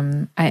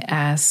 I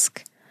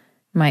ask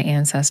my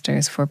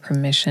ancestors for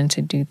permission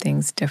to do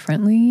things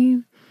differently.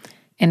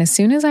 And as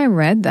soon as I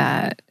read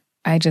that,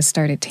 I just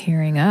started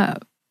tearing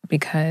up,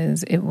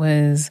 because it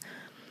was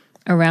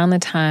around the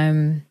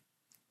time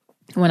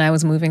when I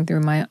was moving through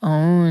my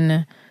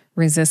own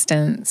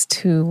resistance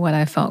to what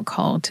I felt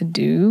called to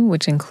do,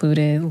 which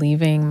included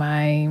leaving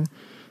my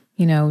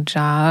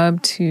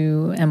job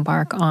to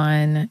embark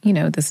on,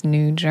 this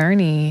new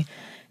journey.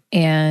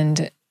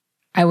 And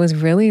I was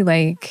really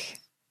like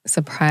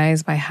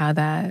surprised by how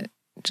that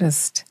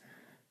just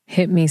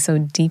hit me so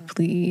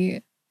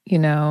deeply,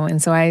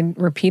 And so I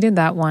repeated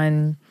that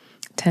one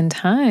 10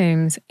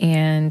 times.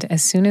 And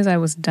as soon as I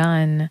was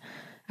done,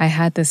 I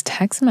had this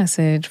text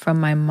message from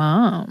my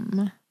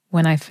mom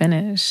when I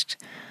finished,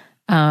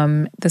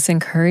 this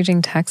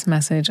encouraging text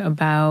message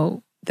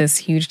about this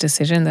huge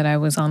decision that I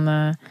was on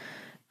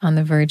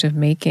the verge of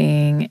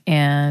making.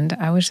 And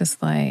I was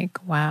just like,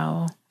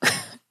 wow,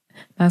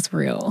 that's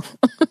real.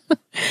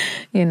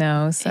 So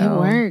it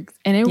works.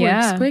 And it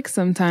works quick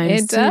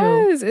sometimes. It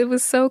does. It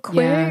was so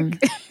quick.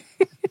 Yeah.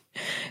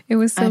 It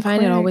was so I find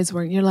quick. It always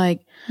works. You're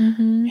like,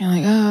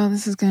 oh,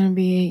 this is going to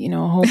be,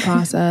 a whole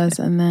process.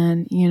 And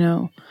then,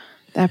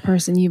 that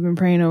person you've been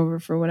praying over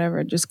for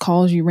whatever just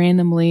calls you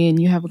randomly and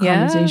you have a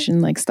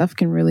conversation. Like stuff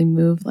can really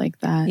move like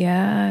that.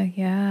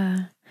 Yeah.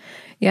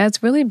 Yeah,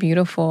 it's really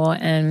beautiful.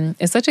 And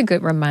it's such a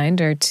good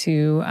reminder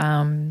to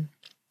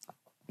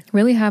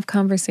really have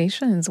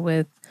conversations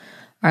with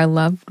our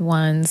loved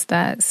ones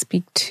that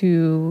speak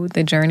to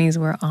the journeys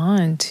we're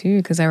on too.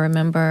 Because I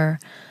remember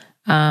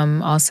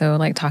also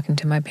like talking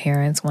to my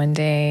parents one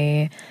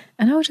day,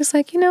 and I was just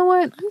like, you know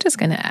what? I'm just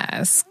going to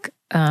ask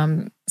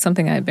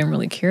something I've been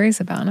really curious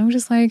about. And I was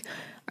just like,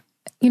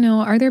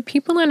 are there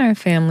people in our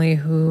family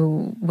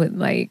who would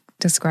like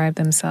describe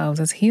themselves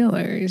as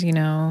healers,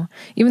 even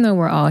though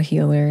we're all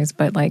healers,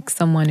 but like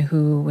someone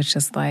who was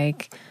just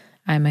like,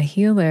 I'm a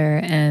healer.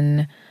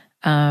 And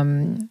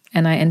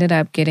I ended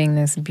up getting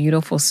this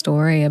beautiful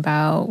story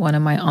about one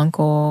of my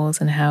uncles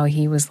and how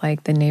he was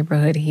like the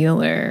neighborhood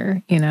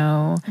healer,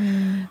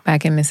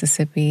 back in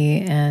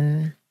Mississippi.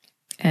 And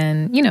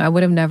I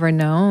would have never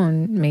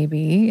known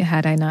maybe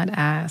had I not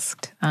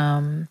asked.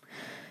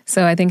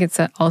 So I think it's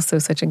also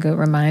such a good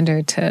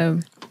reminder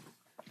to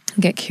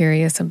get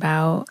curious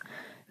about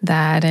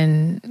that.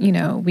 And,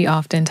 we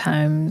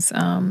oftentimes,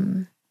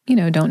 don't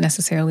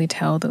necessarily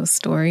tell those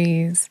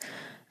stories,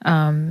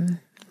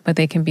 but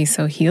they can be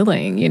so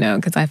healing,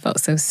 because I felt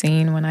so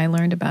seen when I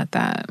learned about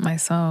that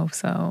myself.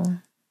 So,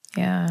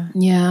 yeah.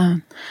 Yeah.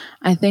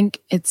 I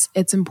think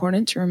it's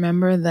important to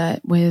remember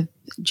that with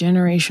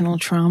generational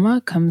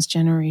trauma comes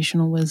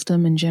generational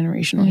wisdom and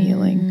generational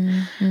healing.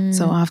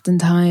 So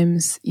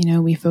oftentimes,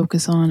 we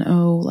focus on,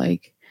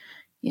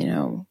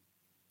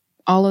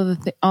 all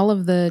of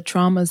the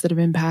traumas that have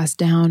been passed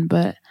down,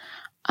 but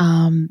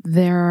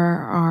there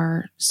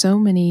are so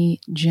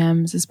many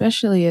gems,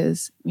 especially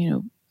as,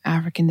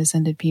 African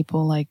descended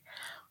people, like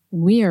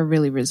we are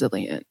really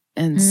resilient.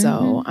 And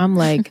so I'm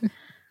like,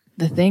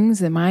 the things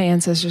that my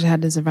ancestors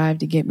had to survive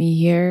to get me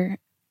here,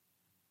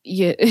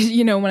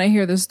 when I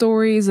hear the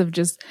stories of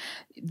just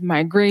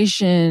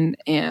migration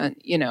and,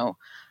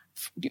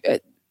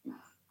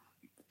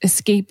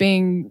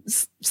 escaping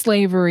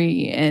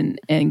slavery and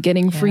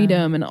getting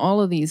freedom and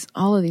all of these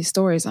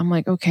stories, I'm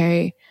like,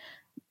 okay,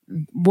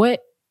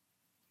 what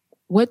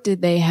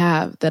did they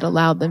have that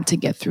allowed them to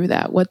get through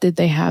that? What did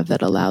they have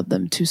that allowed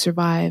them to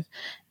survive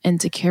and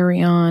to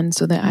carry on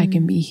so that I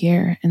can be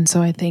here? And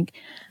so I think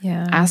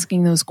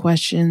asking those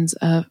questions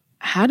of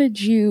how did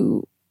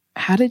you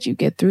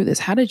get through this?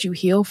 How did you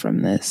heal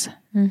from this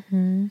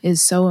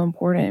is so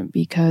important,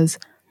 because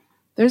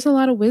there's a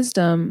lot of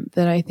wisdom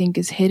that I think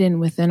is hidden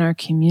within our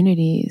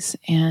communities,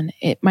 and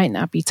it might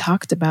not be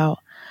talked about,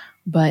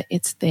 but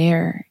it's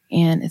there,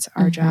 and it's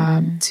our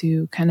job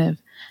to kind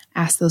of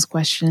ask those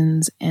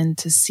questions and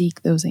to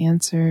seek those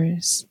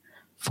answers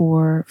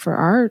for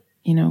our,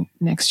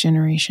 next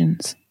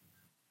generations.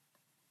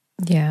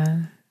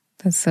 Yeah,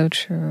 that's so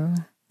true.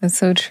 That's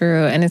so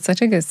true. And it's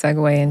such a good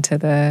segue into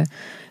the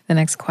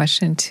next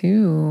question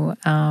too.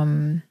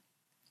 When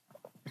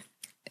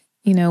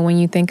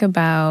you think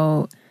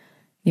about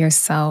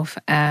yourself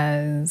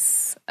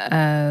as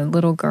a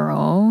little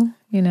girl,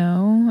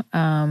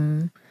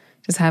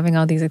 just having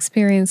all these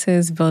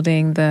experiences,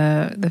 building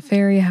the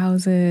fairy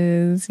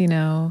houses,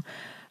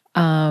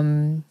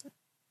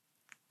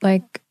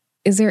 like,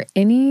 is there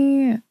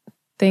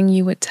anything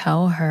you would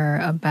tell her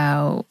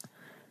about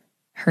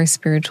her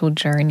spiritual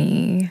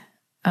journey?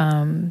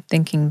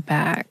 Thinking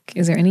back,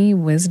 is there any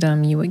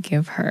wisdom you would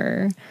give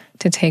her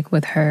to take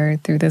with her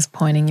through this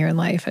point in your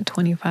life at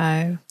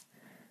 25?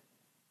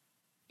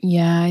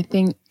 Yeah, I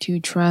think to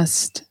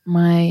trust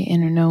my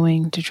inner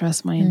knowing, to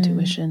trust my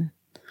intuition.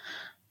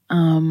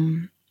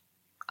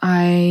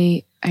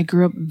 I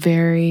grew up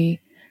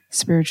very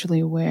spiritually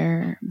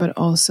aware, but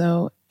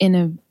also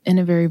in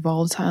a very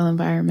volatile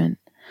environment.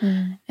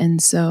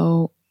 And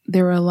so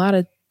there were a lot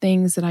of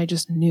things that I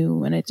just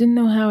knew, and I didn't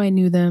know how I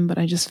knew them, but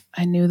I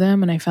knew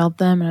them and I felt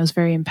them, and I was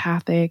very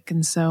empathic.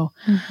 And so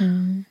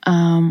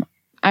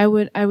I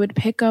would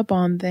pick up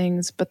on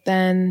things, but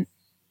then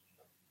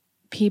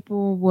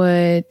people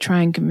would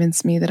try and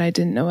convince me that I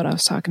didn't know what I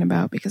was talking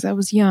about because I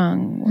was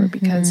young, or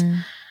because,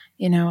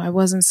 I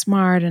wasn't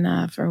smart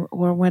enough,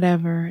 or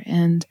whatever.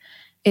 And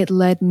it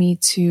led me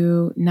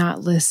to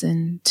not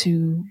listen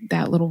to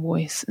that little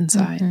voice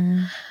inside.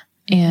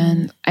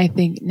 And I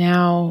think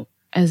now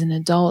as an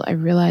adult, I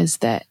realize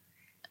that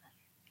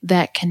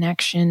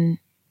connection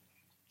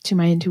to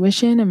my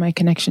intuition and my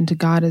connection to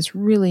God is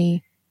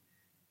really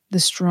the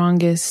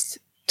strongest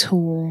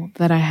tool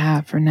that I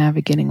have for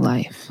navigating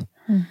life.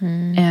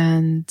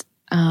 And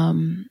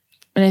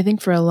I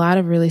think for a lot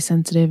of really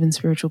sensitive and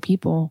spiritual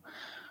people,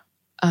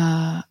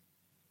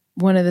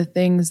 one of the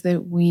things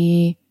that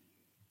we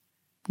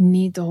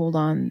need to hold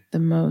on the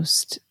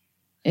most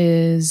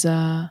is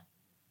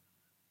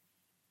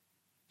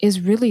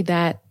really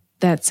that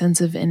sense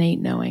of innate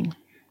knowing.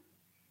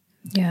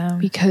 Yeah.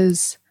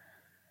 Because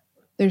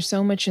there's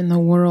so much in the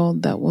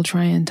world that will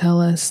try and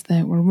tell us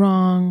that we're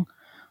wrong,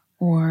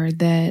 or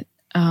that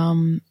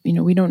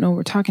we don't know what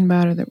we're talking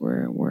about, or that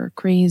we're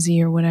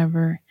crazy or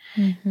whatever.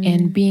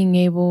 And being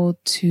able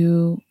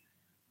to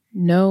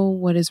know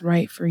what is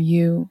right for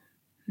you,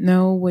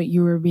 know what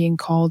you are being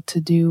called to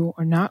do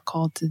or not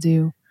called to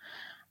do,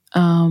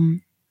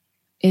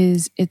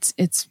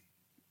 it's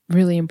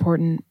really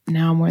important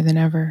now more than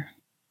ever.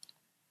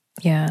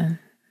 Yeah,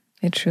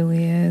 it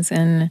truly is.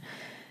 And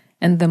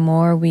the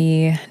more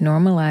we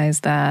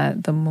normalize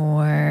that, the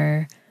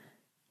more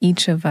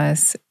each of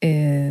us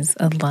is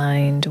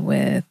aligned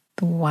with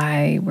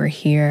why we're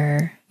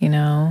here,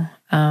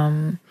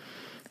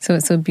 So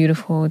it's so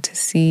beautiful to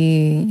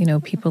see,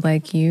 people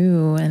like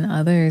you and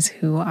others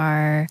who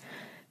are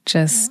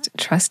just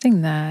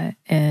trusting that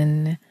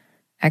and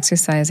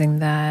exercising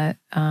that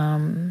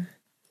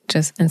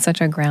just in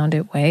such a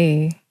grounded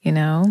way, you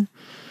know?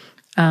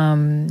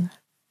 And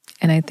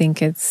I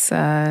think it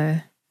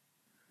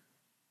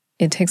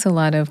takes a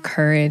lot of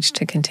courage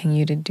to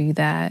continue to do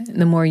that.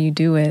 The more you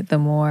do it, the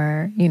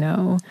more, you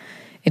know,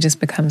 it just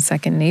becomes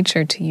second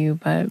nature to you.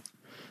 But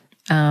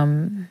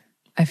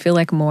I feel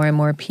like more and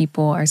more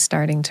people are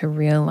starting to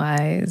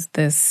realize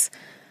this,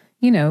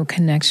 you know,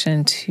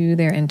 connection to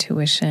their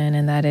intuition,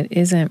 and that it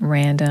isn't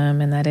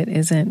random, and that it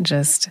isn't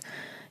just,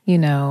 you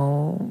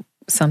know,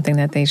 something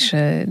that they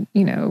should,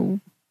 you know,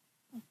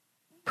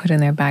 put in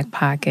their back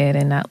pocket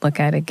and not look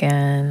at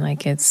again.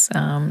 Like it's,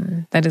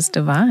 that is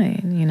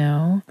divine, you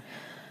know?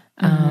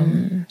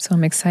 So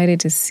I'm excited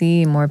to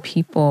see more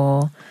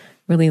people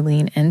really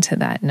lean into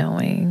that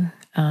knowing,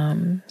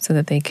 so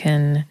that they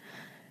can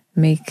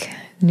make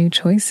new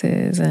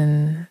choices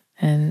and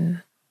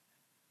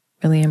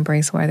really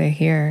embrace why they're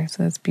here.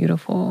 So that's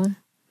beautiful.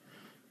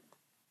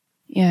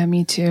 Yeah,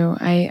 me too.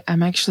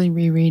 I'm actually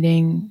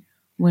rereading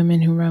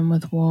Women Who Run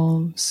with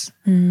Wolves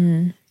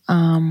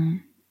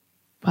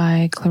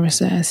by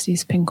Clarissa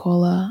Estes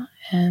Pinkola.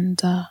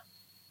 And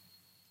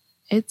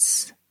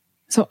it's,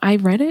 so I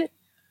read it.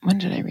 When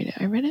did I read it?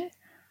 I read it,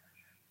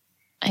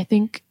 I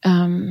think,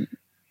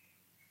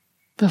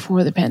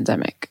 before the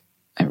pandemic.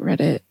 I read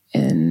it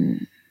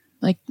in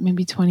like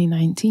maybe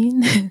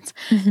 2019. It's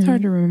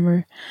hard to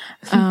remember.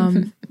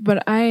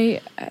 But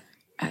I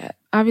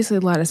obviously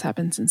a lot has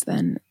happened since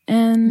then.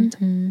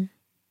 And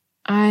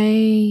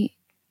I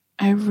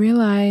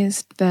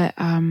realized that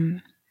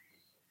I'm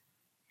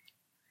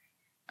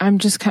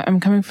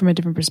coming from a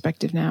different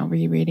perspective now,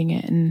 rereading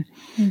it. And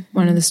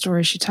one of the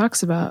stories she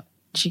talks about,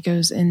 she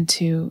goes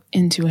into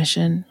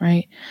intuition,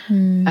 right?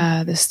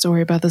 This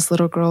story about this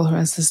little girl who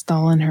has this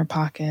doll in her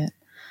pocket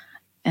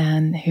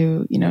and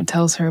who, you know,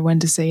 tells her when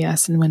to say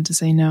yes and when to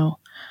say no.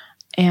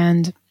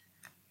 And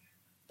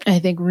I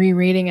think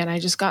rereading it, I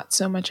just got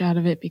so much out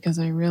of it because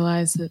I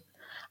realized that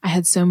I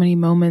had so many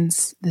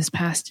moments this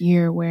past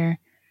year where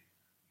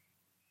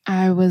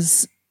I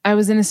was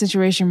in a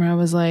situation where I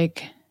was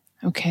like,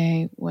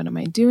 okay, what am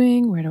I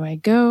doing? Where do I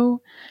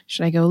go?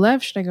 Should I go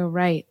left? Should I go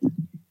right?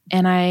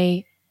 And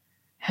I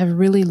have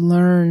really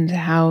learned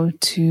how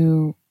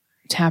to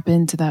tap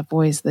into that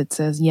voice that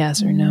says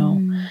yes or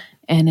no.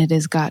 And it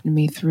has gotten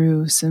me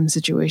through some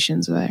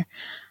situations where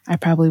I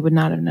probably would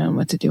not have known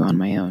what to do on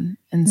my own.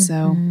 And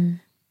so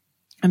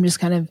I'm just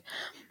kind of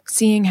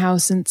seeing how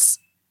since,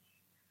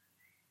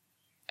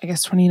 I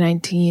guess,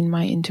 2019,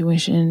 my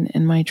intuition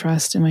and my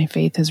trust and my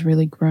faith has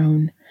really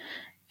grown,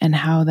 and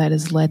how that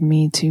has led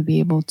me to be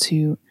able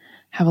to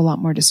have a lot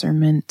more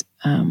discernment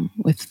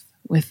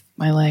with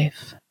my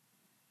life.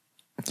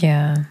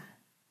 Yeah.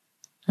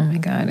 Oh my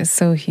God, it's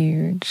so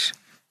huge.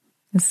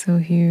 It's so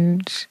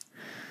huge.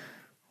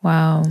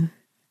 Wow.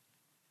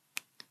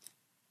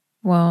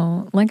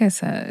 Well, like I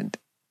said,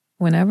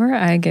 whenever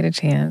I get a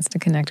chance to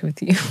connect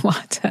with you,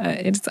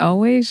 WATA, it's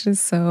always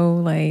just so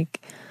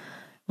like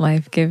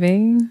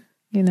life-giving,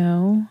 you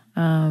know?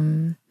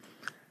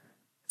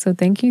 So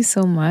thank you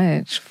so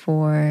much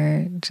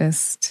for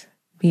just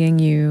being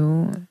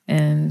you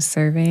and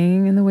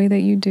serving in the way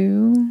that you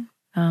do,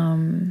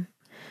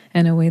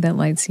 in a way that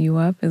lights you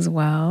up as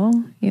well,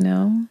 you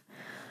know?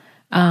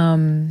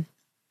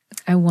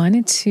 I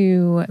wanted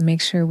to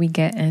make sure we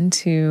get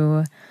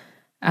into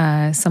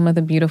some of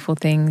the beautiful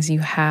things you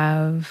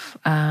have,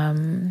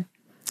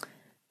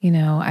 you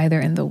know,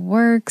 either in the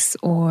works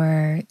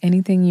or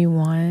anything you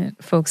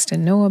want folks to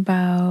know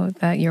about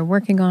that you're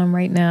working on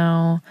right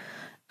now.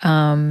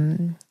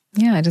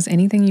 Yeah, just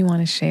anything you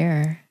want to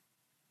share.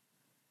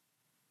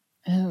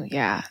 Oh,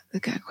 yeah.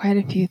 I've got quite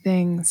a few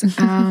things.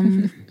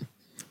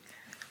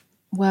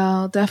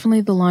 Well, definitely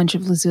the launch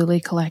of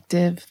Lazuli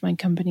Collective. My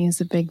company is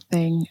a big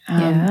thing.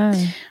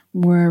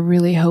 We're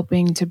really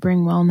hoping to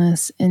bring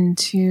wellness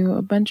into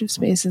a bunch of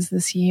spaces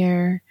this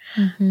year.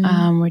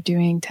 We're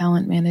doing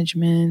talent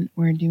management.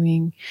 We're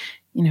doing,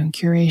 you know,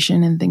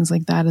 curation and things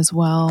like that as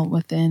well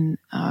within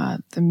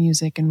the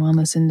music and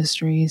wellness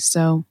industry.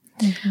 So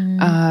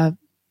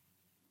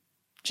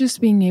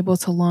just being able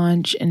to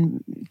launch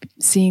and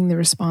seeing the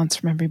response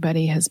from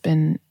everybody it's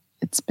been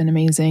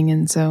amazing.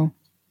 And so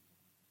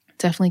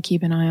definitely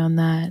keep an eye on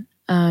that.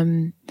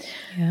 I'm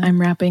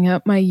wrapping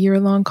up my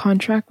year-long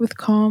contract with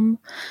Calm.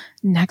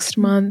 Next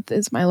month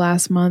is my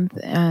last month,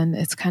 and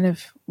it's kind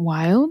of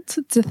wild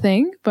to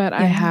think, but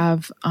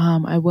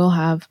I will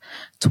have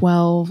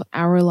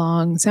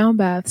 12-hour-long sound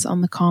baths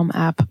on the Calm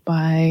app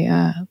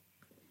by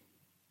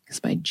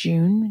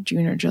June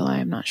or July.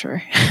 I'm not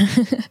sure.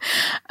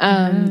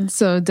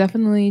 So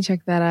definitely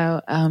check that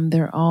out.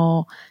 They're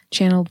all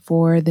channeled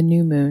for the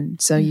new moon,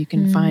 so you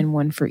can find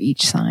one for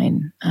each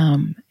sign.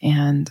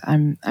 And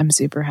I'm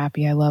super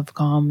happy. I love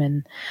Calm,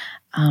 and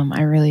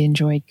I really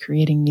enjoyed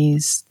creating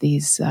these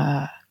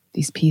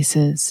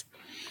pieces.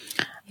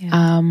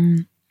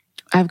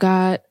 I've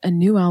got a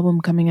new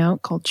album coming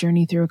out called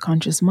Journey Through a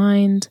Conscious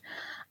Mind.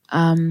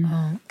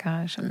 Oh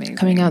gosh, amazing.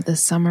 Coming out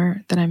this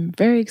summer that I'm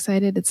very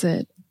excited. It's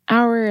an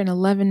hour and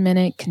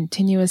 11-minute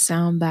continuous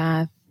sound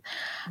bath.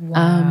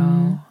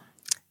 Wow.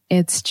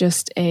 It's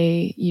just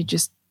you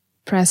just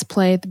press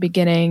play at the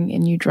beginning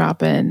and you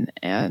drop in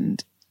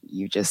and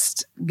you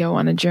just go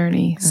on a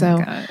journey.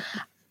 So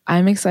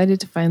I'm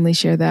excited to finally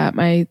share that.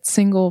 My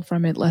single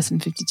from it, Lesson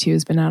 52,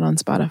 has been out on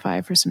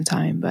Spotify for some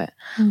time, but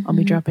I'll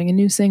be dropping a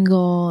new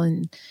single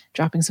and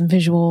dropping some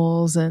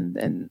visuals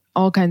and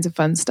all kinds of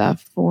fun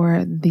stuff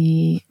for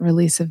the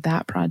release of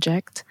that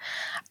project.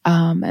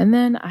 And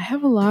then I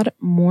have a lot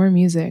more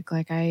music.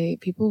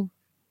 People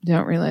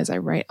don't realize I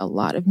write a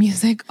lot of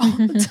music all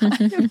the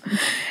time.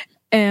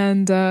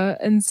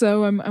 And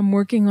so I'm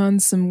working on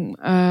some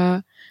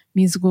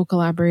musical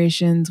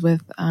collaborations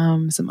with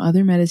some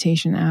other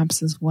meditation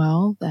apps as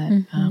well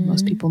that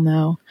most people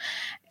know,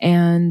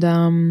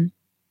 and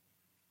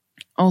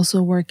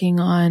also working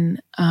on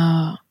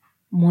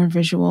more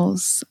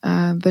visuals.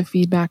 The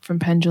feedback from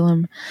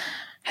Pendulum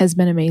has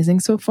been amazing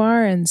so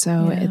far, and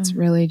so it's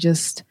really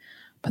just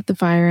put the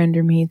fire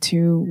under me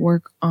to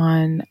work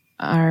on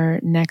our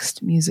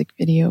next music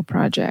video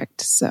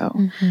project. So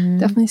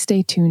definitely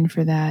stay tuned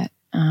for that.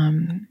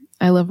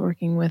 I love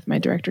working with my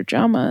director,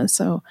 Jama,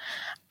 so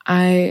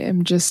I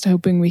am just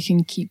hoping we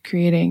can keep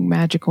creating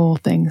magical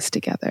things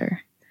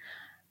together.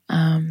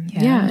 And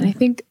I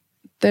think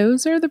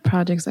those are the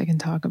projects I can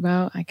talk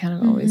about. I kind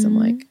of always am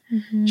like,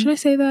 should I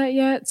say that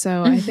yet?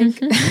 So I think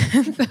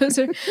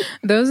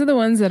those are the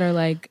ones that are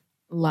like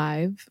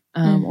live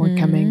or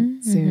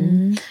coming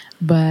soon.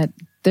 But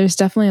there's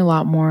definitely a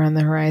lot more on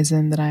the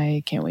horizon that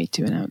I can't wait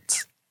to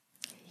announce.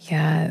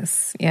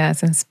 Yes.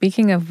 And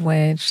speaking of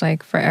which,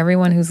 like for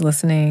everyone who's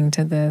listening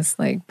to this,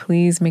 like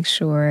please make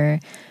sure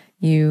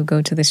you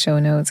go to the show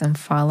notes and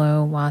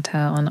follow WATA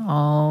on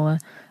all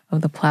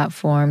of the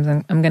platforms.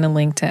 And I'm going to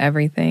link to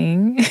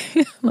everything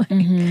like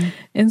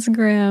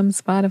Instagram,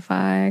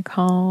 Spotify,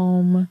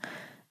 Calm,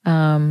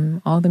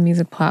 all the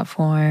music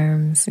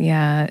platforms.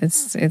 Yeah,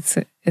 it's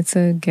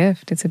a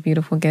gift. It's a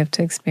beautiful gift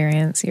to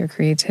experience your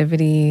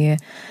creativity,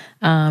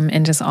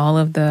 and just all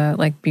of the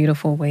like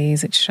beautiful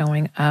ways it's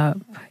showing up,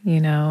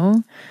 you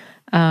know?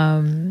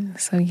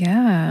 So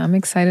yeah, I'm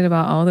excited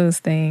about all those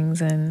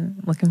things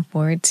and looking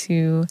forward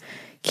to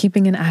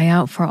keeping an eye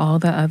out for all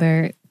the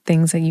other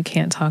things that you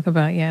can't talk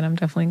about yet. I'm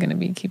definitely going to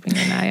be keeping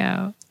an eye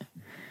out.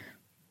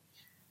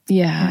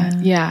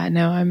 Yeah.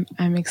 No,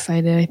 I'm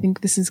excited. I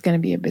think this is going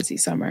to be a busy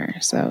summer,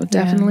 so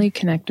definitely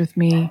connect with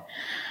me.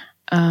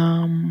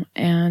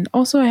 And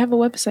also I have a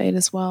website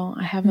as well.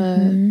 I have a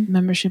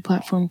membership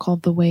platform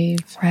called The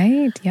Wave.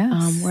 Right.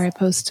 Yes. Where I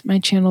post my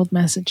channeled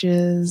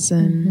messages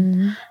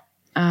and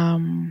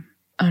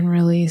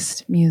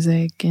unreleased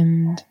music,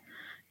 and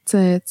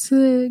it's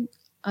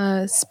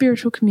a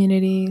spiritual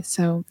community.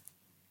 So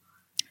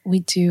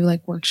we do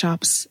like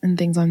workshops and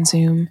things on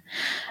Zoom.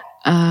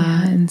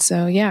 And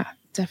so,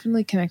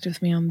 definitely connect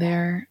with me on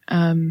there.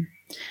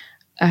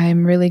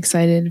 I'm really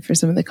excited for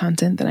some of the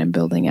content that I'm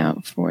building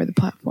out for the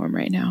platform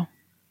right now.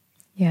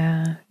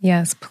 Yeah.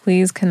 Yes.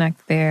 Please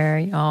connect there,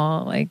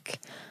 y'all. Like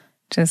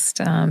just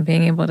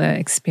being able to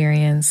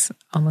experience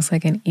almost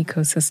like an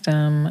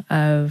ecosystem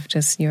of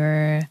just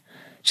your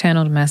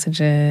channeled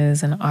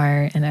messages and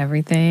art and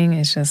everything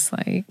is just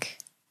like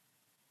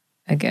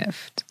a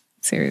gift.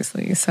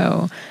 Seriously.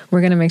 So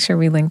we're going to make sure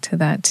we link to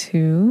that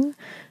too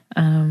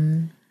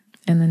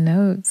in the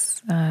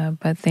notes.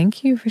 But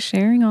thank you for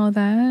sharing all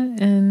that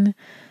and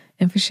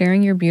for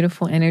sharing your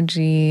beautiful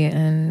energy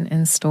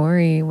and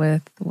story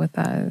with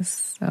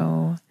us.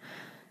 So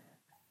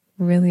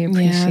really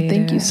appreciate it.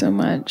 Thank you so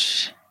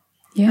much.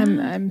 Yeah,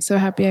 I'm so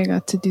happy I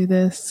got to do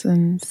this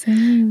and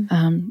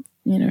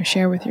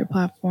share with your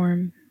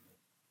platform.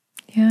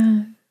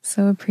 Yeah,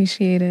 so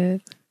appreciate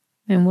it.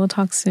 And we'll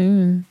talk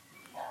soon.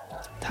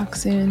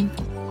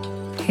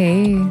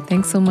 Hey,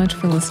 thanks so much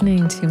for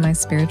listening to my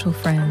spiritual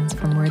friends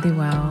from Worthy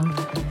Well.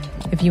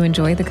 If you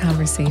enjoyed the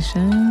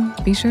conversation,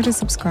 be sure to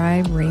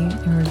subscribe, rate,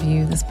 and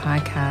review this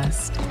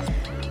podcast.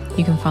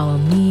 You can follow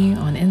me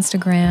on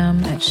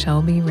Instagram at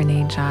Shelby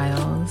Renee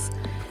Giles.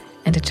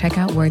 And to check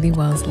out Worthy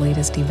Well's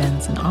latest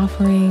events and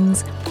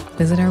offerings,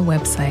 visit our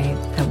website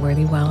at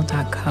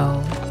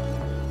worthywell.co.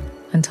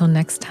 Until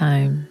next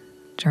time,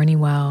 journey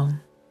well.